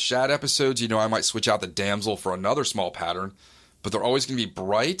listen to the shad episodes, you know I might switch out the damsel for another small pattern, but they're always going to be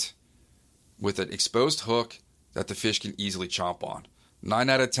bright with an exposed hook that the fish can easily chomp on. 9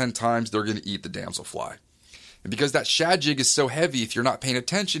 out of 10 times, they're going to eat the damselfly. And because that shad jig is so heavy, if you're not paying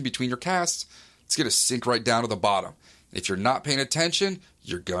attention between your casts, it's going to sink right down to the bottom. If you're not paying attention,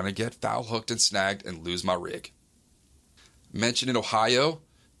 you're going to get foul hooked and snagged and lose my rig. Mentioned in Ohio,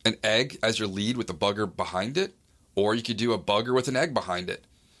 an egg as your lead with the bugger behind it, or you could do a bugger with an egg behind it.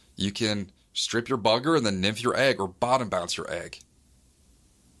 You can strip your bugger and then nymph your egg or bottom bounce your egg.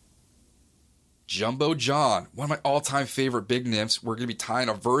 Jumbo John, one of my all-time favorite big nymphs. We're going to be tying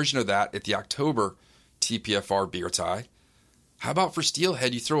a version of that at the October TPFR beer tie. How about for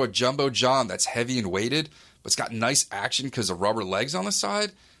steelhead, you throw a Jumbo John that's heavy and weighted, but it's got nice action because of rubber legs on the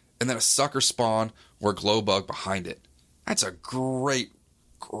side, and then a sucker spawn or glow bug behind it. That's a great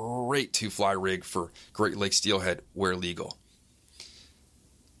two-fly rig for Great Lake steelhead where legal.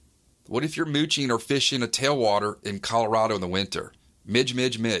 What if you're mooching or fishing a tailwater in Colorado in the winter? Midge,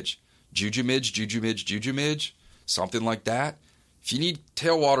 juju midge, something like that. If you need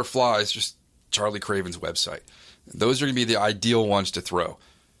tailwater flies, just Charlie Craven's website. Those are going to be the ideal ones to throw.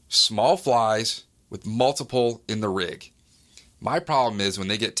 Small flies with multiple in the rig. My problem is when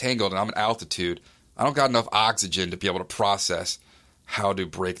they get tangled and I'm at altitude, I don't got enough oxygen to be able to process how to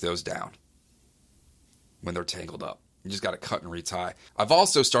break those down when they're tangled up. You just got to cut and retie. I've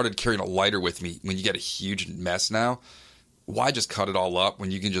also started carrying a lighter with me when you get a huge mess now. Why just cut it all up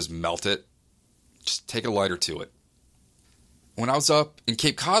when you can just melt it? Just take a lighter to it. When I was up in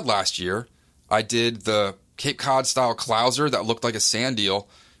Cape Cod last year, I did the Cape Cod style clouser that looked like a sand eel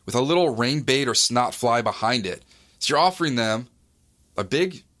with a little rain bait or snot fly behind it. So you're offering them a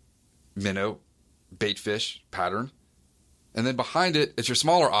big minnow bait fish pattern, and then behind it, it's your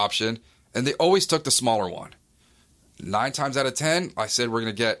smaller option, and they always took the smaller one. 9 times out of 10, I said we're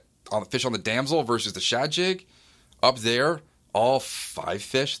going to get on the fish on the damsel versus the shad jig. Up there, all 5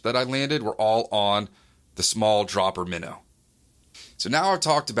 fish that I landed were all on the small dropper minnow. So now I've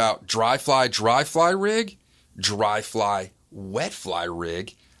talked about dry fly rig, dry fly, wet fly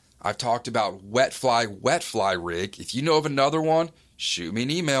rig. I've talked about wet fly rig. If you know of another one, shoot me an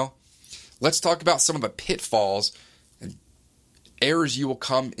email. Let's talk about some of the pitfalls and errors you will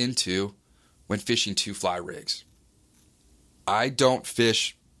come into when fishing 2-fly rigs. I don't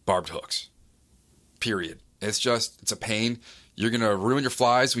fish barbed hooks, period. It's a pain. You're going to ruin your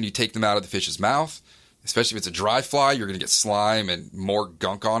flies when you take them out of the fish's mouth, especially if it's a dry fly. You're going to get slime and more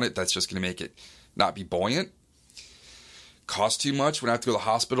gunk on it. That's just going to make it not be buoyant. Costs too much when I have to go to the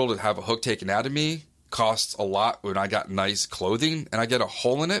hospital to have a hook taken out of me. Costs a lot when I got nice clothing and I get a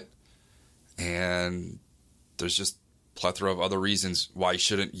hole in it. And there's just a plethora of other reasons why you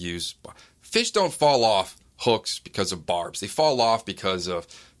shouldn't use. Fish don't fall off hooks because of barbs. They fall off because of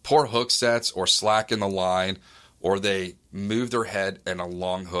poor hook sets or slack in the line, or they move their head and a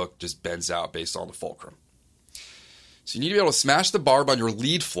long hook just bends out based on the fulcrum. So you need to be able to smash the barb on your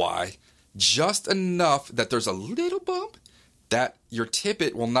lead fly just enough that there's a little bump that your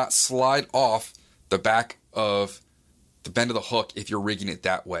tippet will not slide off the back of the bend of the hook if you're rigging it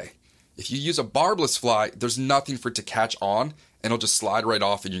that way. If you use a barbless fly, there's nothing for it to catch on, and it'll just slide right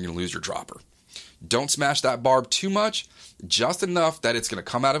off and you're going to lose your dropper. Don't smash that barb too much, just enough that it's going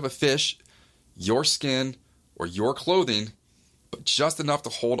to come out of a fish, your skin, or your clothing, but just enough to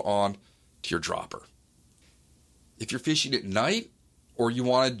hold on to your dropper. If you're fishing at night, or you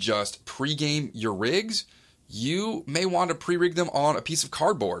want to just pre-game your rigs, you may want to pre-rig them on a piece of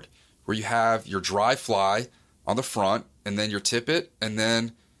cardboard where you have your dry fly on the front, and then your tippet, and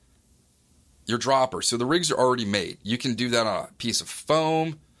then your dropper. So the rigs are already made. You can do that on a piece of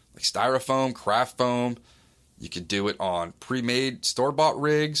foam, like styrofoam, craft foam. You could do it on pre-made store-bought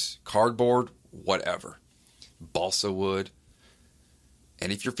rigs, cardboard, whatever. Balsa wood.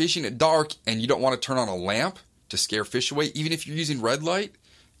 And if you're fishing at dark and you don't want to turn on a lamp to scare fish away, even if you're using red light,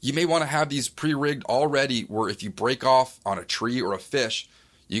 You may want to have these pre-rigged already where if you break off on a tree or a fish,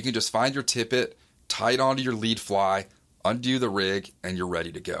 you can just find your tippet, tie it onto your lead fly, undo the rig, and you're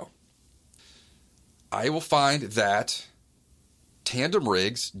ready to go. I will find that tandem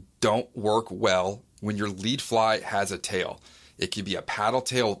rigs don't work well when your lead fly has a tail. It could be a paddle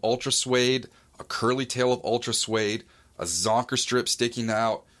tail of ultra suede, a curly tail of ultra suede, a zonker strip sticking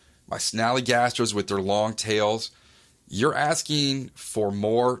out, my snallygasters with their long tails. You're asking for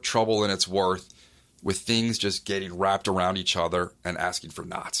more trouble than it's worth with things just getting wrapped around each other and asking for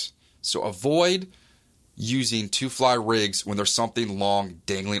knots. So avoid using two fly rigs when there's something long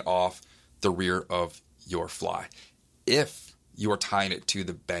dangling off the rear of your fly, if you are tying it to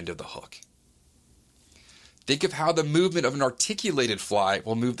the bend of the hook. Think of how the movement of an articulated fly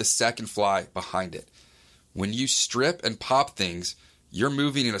will move the second fly behind it. When you strip and pop things, you're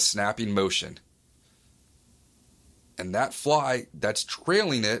moving in a snapping motion. And that fly that's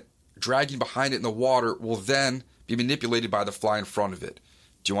trailing it, dragging behind it in the water, will then be manipulated by the fly in front of it.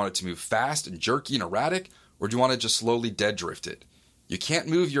 Do you want it to move fast and jerky and erratic, or do you want to just slowly dead drift it? You can't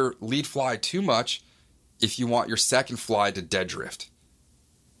move your lead fly too much if you want your second fly to dead drift.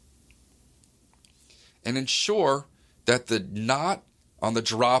 And ensure that the knot on the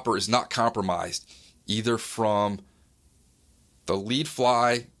dropper is not compromised, either from the lead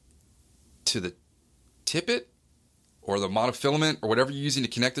fly to the tippet or the monofilament or whatever you're using to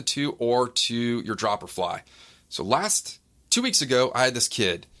connect it to, or to your dropper fly. So 2 weeks ago, I had this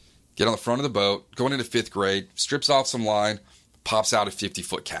kid get on the front of the boat, going into 5th grade, strips off some line, pops out a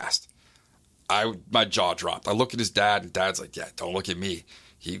 50-foot cast. My jaw dropped. I look at his dad, and dad's like, yeah, don't look at me.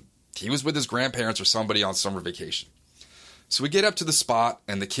 He was with his grandparents or somebody on summer vacation. So we get up to the spot,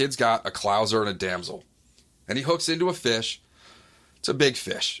 and the kid's got a clouser and a damsel. And he hooks into a fish. It's a big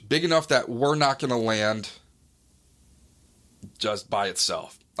fish, big enough that we're not going to land just by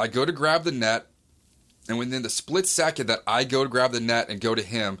itself. I go to grab the net, and within the split second that I go to grab the net and go to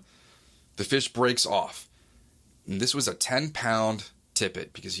him, the fish breaks off. And this was a 10-pound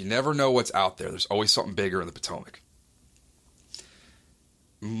tippet, because you never know what's out there. There's always something bigger in the Potomac.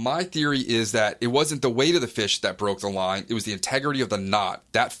 My theory is that it wasn't the weight of the fish that broke the line. It was the integrity of the knot.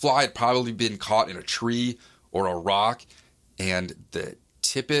 That fly had probably been caught in a tree or a rock, and the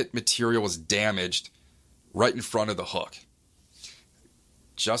tippet material was damaged right in front of the hook.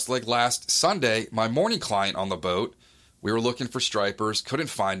 Just like last Sunday, my morning client on the boat, we were looking for stripers, couldn't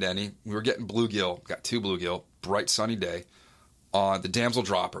find any. We were getting bluegill, got 2 bluegill, bright sunny day, on the damsel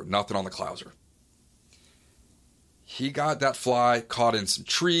dropper, nothing on the clouser. He got that fly caught in some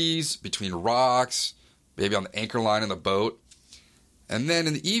trees, between rocks, maybe on the anchor line in the boat. And then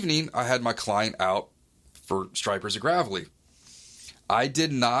in the evening, I had my client out for stripers or gravelly. I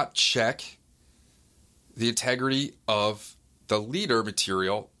did not check the integrity of the leader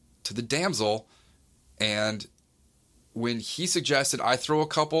material to the damsel, and when he suggested I throw a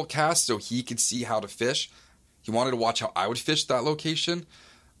couple casts so he could see how to fish, he wanted to watch how I would fish that location,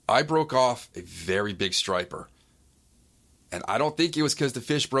 I broke off a very big striper. And I don't think it was because the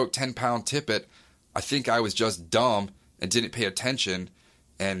fish broke 10-pound tippet. I think I was just dumb and didn't pay attention.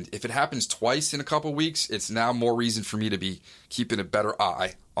 And if it happens twice in a couple weeks, it's now more reason for me to be keeping a better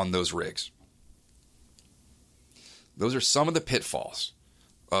eye on those rigs. Those are some of the pitfalls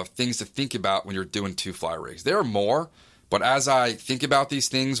of things to think about when you're doing 2-fly rigs. There are more, but as I think about these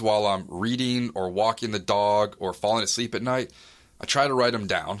things while I'm reading or walking the dog or falling asleep at night, I try to write them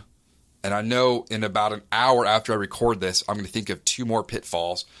down. And I know in about an hour after I record this, I'm going to think of 2 more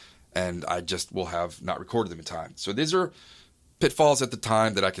pitfalls, and I just will have not recorded them in time. So these are pitfalls at the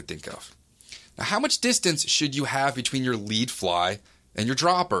time that I could think of. Now, how much distance should you have between your lead fly and your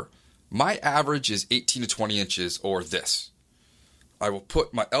dropper? My average is 18 to 20 inches, or this. I will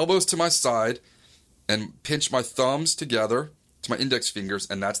put my elbows to my side and pinch my thumbs together to my index fingers,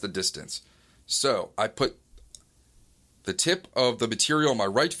 and that's the distance. So I put the tip of the material on my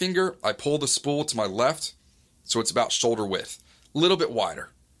right finger, I pull the spool to my left, so it's about shoulder width, a little bit wider.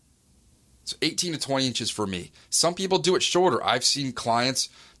 So 18 to 20 inches for me. Some people do it shorter. I've seen clients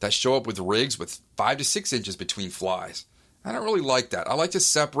that show up with rigs with 5 to 6 inches between flies. I don't really like that. I like to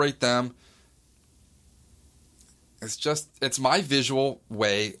separate them. It's my visual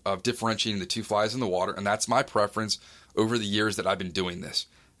way of differentiating the 2 flies in the water, and that's my preference over the years that I've been doing this.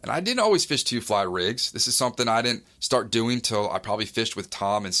 And I didn't always fish 2-fly rigs. This is something I didn't start doing till I probably fished with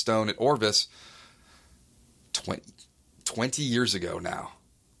Tom and Stone at Orvis 20 years ago now.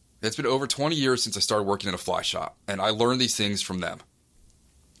 It's been over 20 years since I started working in a fly shop, and I learned these things from them.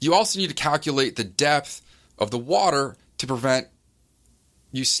 You also need to calculate the depth of the water to prevent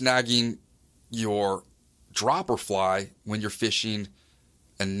you snagging your dropper fly when you're fishing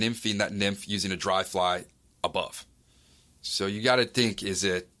and nymphing that nymph using a dry fly above. So you got to think, is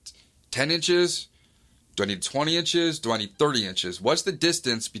it 10 inches? Do I need 20 inches? Do I need 30 inches? What's the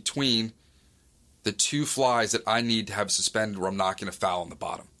distance between the two flies that I need to have suspended where I'm not going to foul on the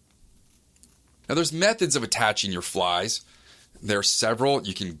bottom? Now, there's methods of attaching your flies. There are several.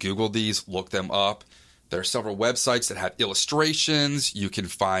 You can Google these, look them up. There are several websites that have illustrations. You can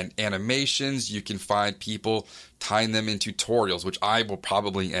find animations. You can find people tying them in tutorials, which I will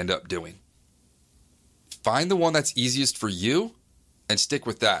probably end up doing. Find the one that's easiest for you and stick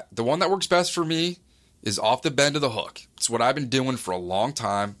with that. The one that works best for me is off the bend of the hook. It's what I've been doing for a long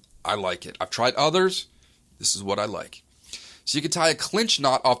time. I like it. I've tried others. This is what I like. So you can tie a clinch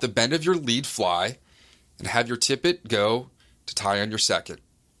knot off the bend of your lead fly and have your tippet go to tie on your second.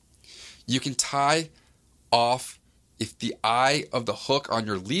 You can tie off, if the eye of the hook on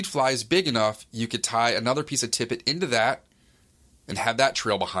your lead fly is big enough, you could tie another piece of tippet into that and have that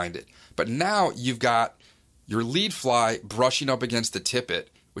trail behind it. But now you've got your lead fly brushing up against the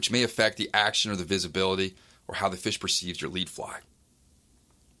tippet, which may affect the action or the visibility or how the fish perceives your lead fly.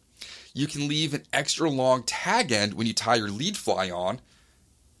 You can leave an extra long tag end when you tie your lead fly on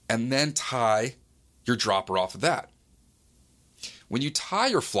and then tie your dropper off of that. When you tie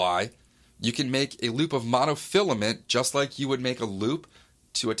your fly, you can make a loop of monofilament just like you would make a loop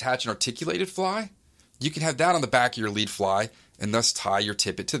to attach an articulated fly. You can have that on the back of your lead fly and thus tie your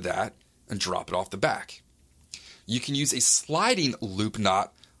tippet to that and drop it off the back. You can use a sliding loop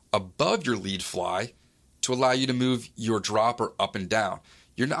knot above your lead fly to allow you to move your dropper up and down.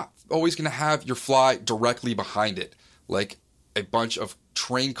 You're not always going to have your fly directly behind it, like a bunch of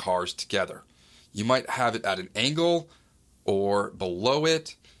train cars together. You might have it at an angle or below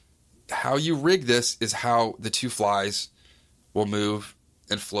it. How you rig this is how the two flies will move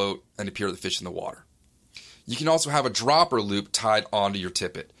and float and appear to the fish in the water. You can also have a dropper loop tied onto your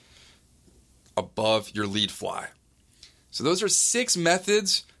tippet above your lead fly. So those are 6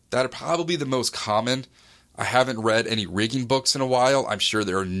 methods that are probably the most common. I haven't read any rigging books in a while. I'm sure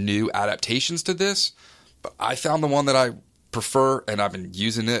there are new adaptations to this, but I found the one that I prefer, and I've been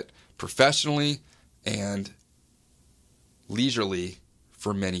using it professionally and leisurely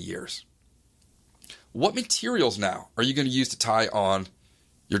for many years. What materials now are you going to use to tie on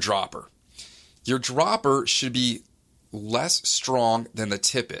your dropper? Your dropper should be less strong than the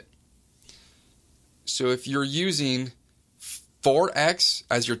tippet. So if you're using 4x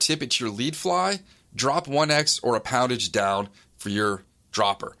as your tippet to your lead fly, drop 1x or a poundage down for your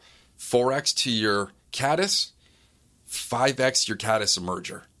dropper. 4x to your caddis, 5x your caddis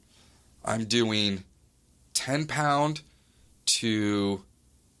emerger. I'm doing 10 pound to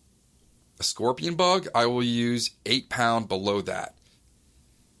a scorpion bug. I will use 8 pound below that.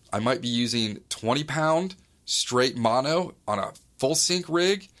 I might be using 20 pound straight mono on a full sink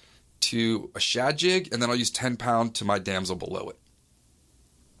rig to a shad jig, and then I'll use 10 pound to my damsel below it.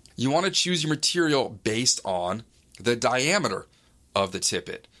 You want to choose your material based on the diameter of the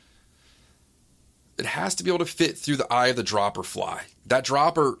tippet. It has to be able to fit through the eye of the dropper fly. That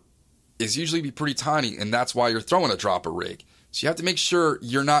dropper is usually be pretty tiny, and that's why you're throwing a dropper rig. So you have to make sure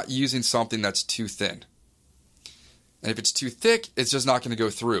you're not using something that's too thin. And if it's too thick, it's just not going to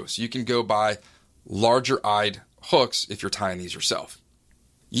go through. So you can go buy larger-eyed hooks if you're tying these yourself.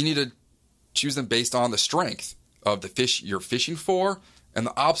 You need to choose them based on the strength of the fish you're fishing for and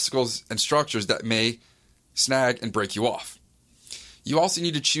the obstacles and structures that may snag and break you off. You also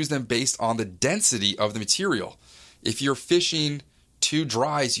need to choose them based on the density of the material. If you're fishing 2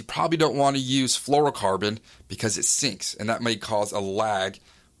 dries, you probably don't want to use fluorocarbon because it sinks, and that may cause a lag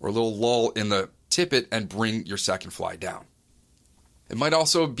or a little lull in the tippet and bring your second fly down. It might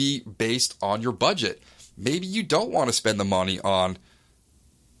also be based on your budget. Maybe you don't want to spend the money on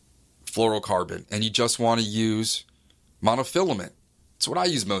fluorocarbon and you just want to use monofilament. It's what I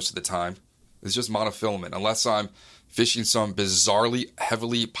use most of the time. It's just monofilament, unless I'm fishing some bizarrely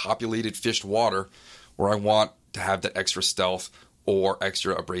heavily populated fished water where I want to have that extra stealth or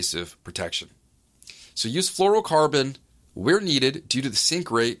extra abrasive protection. So use fluorocarbon where needed due to the sink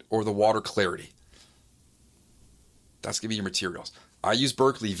rate or the water clarity. That's going to be your materials. I use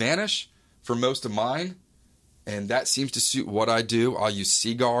Berkeley Vanish for most of mine, and that seems to suit what I do. I'll use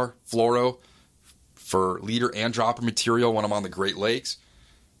Seagar Fluoro for leader and dropper material when I'm on the Great Lakes.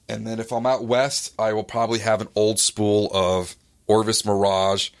 And then if I'm out west, I will probably have an old spool of Orvis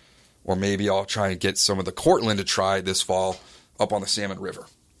Mirage, or maybe I'll try and get some of the Cortland to try this fall up on the Salmon River.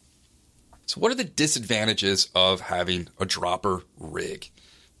 So what are the disadvantages of having a dropper rig?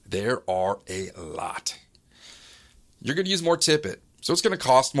 There are a lot. You're going to use more tippet, so it's going to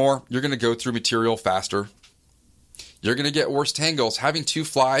cost more. You're going to go through material faster. you're going to get worse tangles. Having two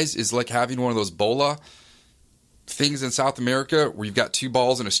flies is like having one of those bola things in South America where you've got two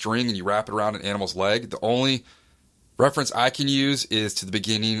balls and a string and you wrap it around an animal's leg. The only reference I can use is to the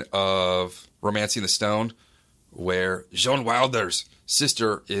beginning of Romancing the Stone, where Joan Wilder's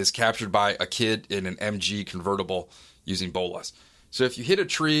sister is captured by a kid in an MG convertible using bolas. So if you hit a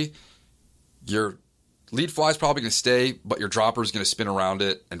tree, your lead fly is probably going to stay, but your dropper is going to spin around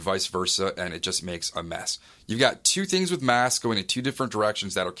it and vice versa, and it just makes a mess. You've got two things with mass going in two different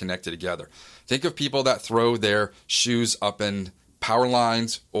directions that are connected together. Think of people that throw their shoes up in power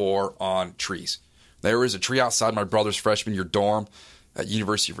lines or on trees. There was a tree outside my brother's freshman year dorm at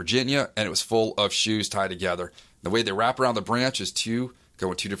University of Virginia, and it was full of shoes tied together. The way they wrap around the branch is two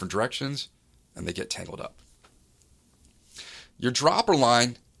go in two different directions, and they get tangled up. Your dropper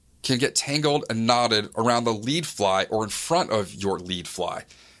line can get tangled and knotted around the lead fly or in front of your lead fly.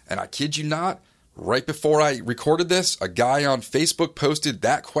 And I kid you not, right before I recorded this, a guy on Facebook posted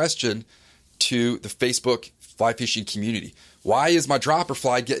that question to the Facebook fly fishing community. Why is my dropper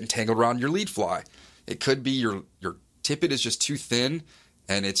fly getting tangled around your lead fly? It could be your tippet is just too thin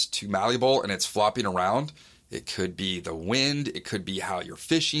and it's too malleable and it's flopping around. It could be the wind. It could be how you're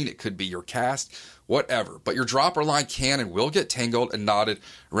fishing. It could be your cast, whatever. But your dropper line can and will get tangled and knotted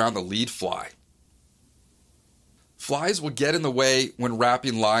around the lead fly. Flies will get in the way when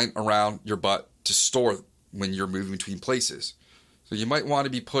wrapping line around your butt to store when you're moving between places. So you might want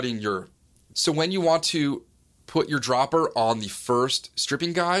to be putting so when you want to put your dropper on the first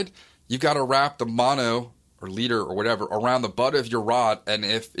stripping guide, you've got to wrap the mono or leader or whatever around the butt of your rod. And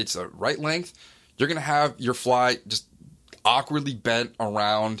if it's a right length, you're going to have your fly just awkwardly bent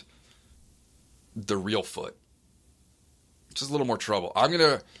around the reel foot. Just a little more trouble. I'm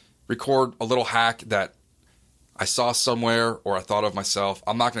going to record a little hack that I saw somewhere or I thought of myself.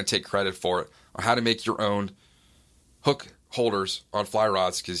 I'm not going to take credit for it, on how to make your own hook holders on fly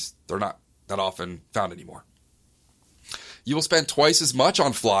rods because they're not that often found anymore. You will spend twice as much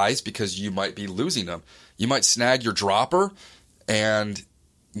on flies because you might be losing them. You might snag your dropper, and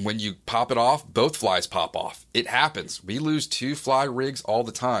when you pop it off, both flies pop off. It happens. We lose two fly rigs all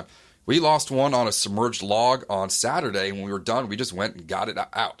the time. We lost one on a submerged log on Saturday, and when we were done, we just went and got it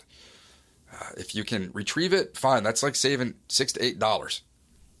out. If you can retrieve it, fine. That's like saving $6 to $8.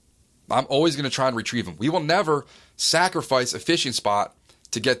 I'm always going to try and retrieve them. We will never sacrifice a fishing spot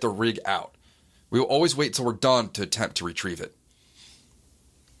to get the rig out. We will always wait till we're done to attempt to retrieve it.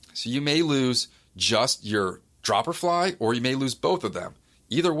 So you may lose just your dropper fly, or you may lose both of them.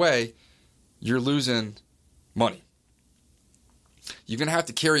 Either way, you're losing money. You're going to have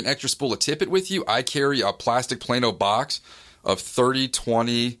to carry an extra spool of tippet with you. I carry a plastic Plano box of 30,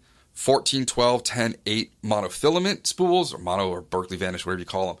 20, 14, 12, 10, 8 monofilament spools, or mono or Berkeley Vanish, whatever you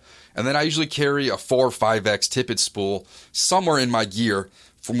call them. And then I usually carry a 4 or 5X tippet spool somewhere in my gear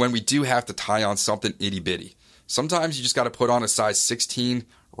from when we do have to tie on something itty bitty. Sometimes you just got to put on a size 16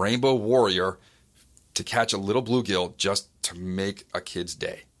 Rainbow Warrior to catch a little bluegill just to make a kid's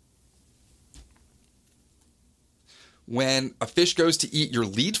day. When a fish goes to eat your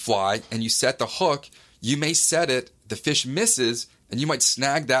lead fly and you set the hook, you may set it, the fish misses, and you might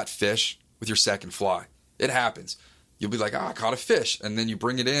snag that fish with your second fly. It happens. You'll be like, I caught a fish. And then you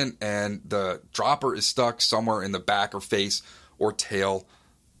bring it in and the dropper is stuck somewhere in the back or face or tail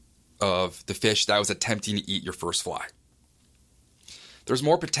of the fish that was attempting to eat your first fly. There's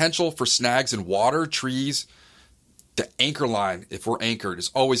more potential for snags in water, trees. The anchor line, if we're anchored, is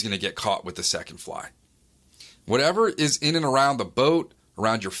always going to get caught with the second fly. Whatever is in and around the boat,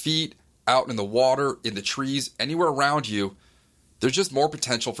 around your feet, out in the water, in the trees, anywhere around you, there's just more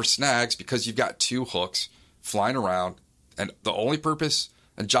potential for snags because you've got two hooks flying around, and the only purpose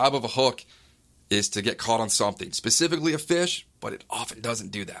and job of a hook is to get caught on something, specifically a fish, but it often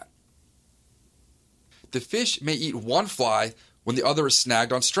doesn't do that. The fish may eat one fly when the other is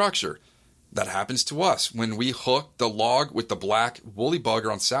snagged on structure. That happens to us. When we hooked the log with the black woolly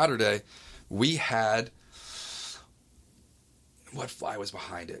bugger on Saturday, we had, what fly was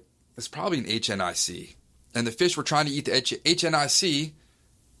behind it? It's probably an HNIC. And the fish were trying to eat the HNIC,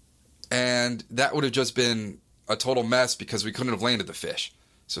 and that would have just been a total mess because we couldn't have landed the fish.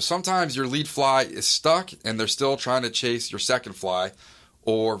 So sometimes your lead fly is stuck and they're still trying to chase your second fly,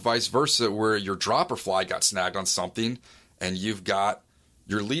 or vice versa, where your dropper fly got snagged on something and you've got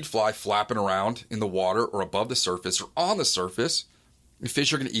your lead fly flapping around in the water or above the surface or on the surface. The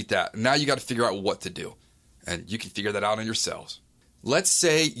fish are going to eat that. And now you got to figure out what to do. And you can figure that out on yourselves. Let's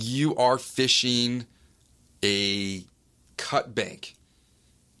say you are fishing a cut bank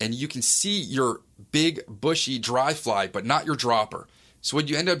and you can see your big bushy dry fly, but not your dropper. So what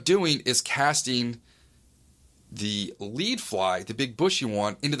you end up doing is casting the lead fly, the big bushy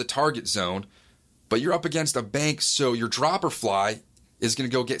one, into the target zone, but you're up against a bank, so your dropper fly is going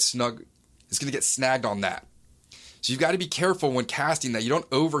to go get snagged on that. So you've got to be careful when casting that you don't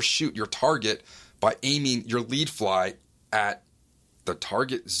overshoot your target by aiming your lead fly at the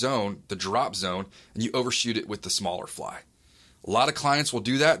target zone, the drop zone, and you overshoot it with the smaller fly. A lot of clients will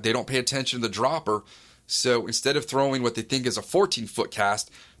do that. They don't pay attention to the dropper. So instead of throwing what they think is a 14-foot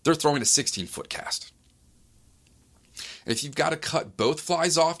cast, they're throwing a 16-foot cast. And if you've got to cut both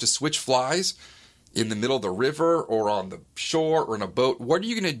flies off to switch flies in the middle of the river or on the shore or in a boat, what are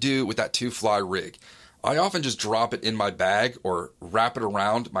you going to do with that 2-fly rig? I often just drop it in my bag or wrap it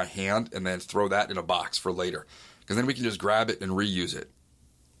around my hand and then throw that in a box for later, because then we can just grab it and reuse it.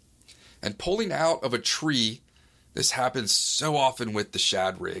 And pulling out of a tree, this happens so often with the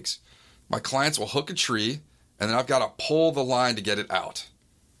shad rigs. My clients will hook a tree, and then I've got to pull the line to get it out.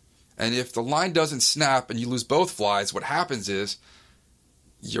 And if the line doesn't snap and you lose both flies, what happens is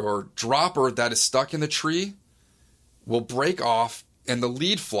your dropper that is stuck in the tree will break off, and the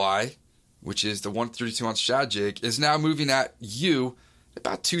lead fly, which is the 132-ounce shad jig, is now moving at you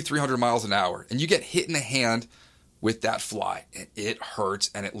about 200-300 miles an hour. And you get hit in the hand with that fly, and it hurts,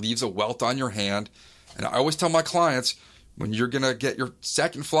 and it leaves a welt on your hand. And I always tell my clients, when you're going to get your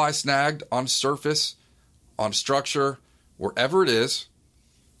second fly snagged on surface, on structure, wherever it is,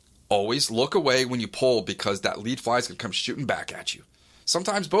 always look away when you pull, because that lead fly is going to come shooting back at you.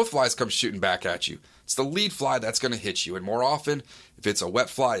 Sometimes both flies come shooting back at you. It's the lead fly that's going to hit you. And more often, if it's a wet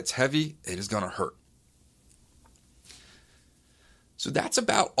fly, it's heavy, it is going to hurt. So that's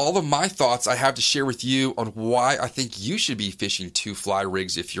about all of my thoughts I have to share with you on why I think you should be fishing 2-fly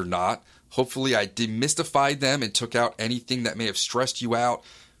rigs if you're not. Hopefully I demystified them and took out anything that may have stressed you out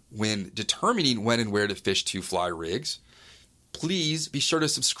when determining when and where to fish 2-fly rigs. Please be sure to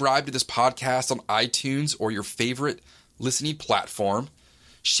subscribe to this podcast on iTunes or your favorite listening platform.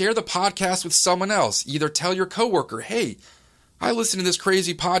 Share the podcast with someone else. Either tell your coworker, hey, I listened to this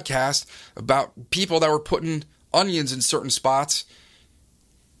crazy podcast about people that were putting onions in certain spots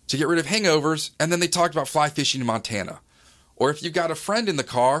to get rid of hangovers, and then they talked about fly fishing in Montana. Or if you've got a friend in the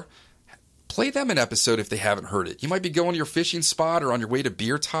car, play them an episode if they haven't heard it. You might be going to your fishing spot or on your way to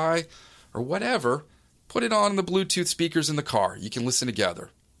beer tie or whatever. Put it on the Bluetooth speakers in the car. You can listen together.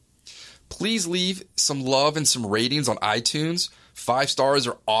 Please leave some love and some ratings on iTunes. 5 stars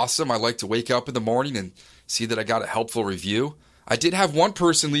are awesome. I like to wake up in the morning and see that I got a helpful review. I did have one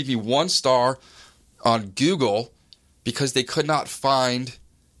person leave me 1 star on Google because they could not find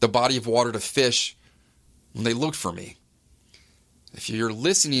the body of water to fish when they looked for me. If you're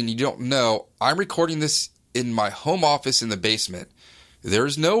listening and you don't know, I'm recording this in my home office in the basement.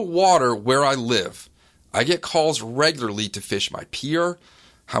 There's no water where I live. I get calls regularly to fish my pier,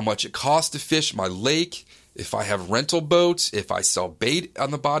 how much it costs to fish my lake, if I have rental boats, if I sell bait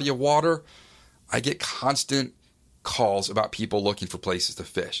on the body of water. I get constant calls about people looking for places to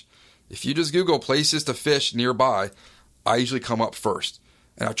fish. If you just Google places to fish nearby, I usually come up first.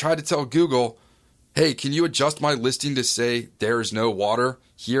 And I've tried to tell Google, hey, can you adjust my listing to say there is no water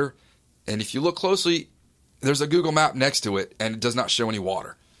here? And if you look closely, there's a Google map next to it, and it does not show any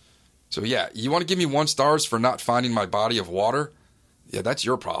water. So yeah, you want to give me 1 star for not finding my body of water? Yeah, that's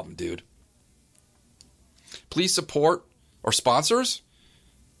your problem, dude. Please support our sponsors.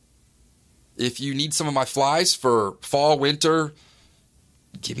 If you need some of my flies for fall, winter,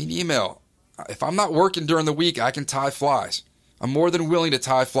 give me an email. If I'm not working during the week, I can tie flies. I'm more than willing to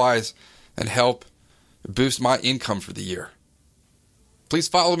tie flies and help boost my income for the year. Please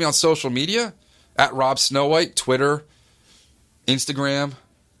follow me on social media at Rob Snowhite, Twitter, Instagram,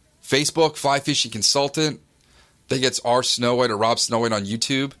 Facebook, Fly Fishing Consultant. I think it's R Snowhite or Rob Snowhite on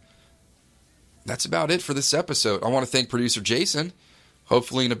YouTube. That's about it for this episode. I want to thank producer Jason.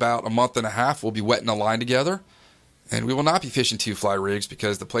 Hopefully in about a month and a half, we'll be wetting a line together. And we will not be fishing 2-fly rigs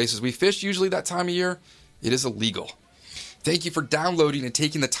because the places we fish usually that time of year, it is illegal. Thank you for downloading and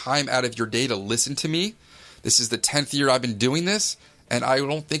taking the time out of your day to listen to me. This is the 10th year I've been doing this, and I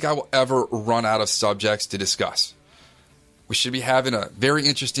don't think I will ever run out of subjects to discuss. We should be having a very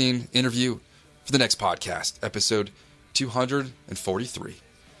interesting interview for the next podcast, episode 243.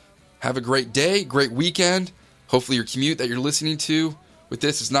 Have a great day, great weekend. Hopefully your commute that you're listening to with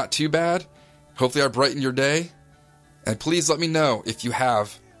this is not too bad. Hopefully I brighten your day. And please let me know if you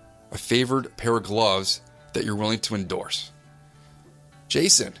have a favored pair of gloves that you're willing to endorse.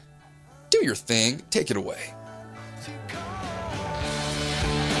 Jason, do your thing. Take it away.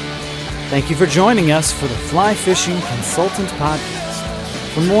 Thank you for joining us for the Fly Fishing Consultant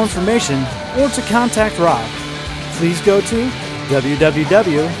Podcast. For more information or to contact Rob, please go to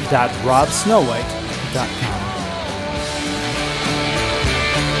www.robsnowhite.com.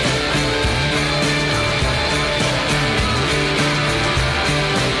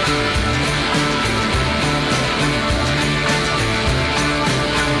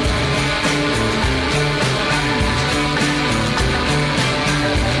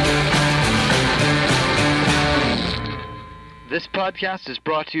 This podcast is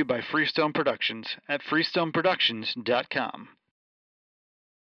brought to you by Freestone Productions at freestoneproductions.com.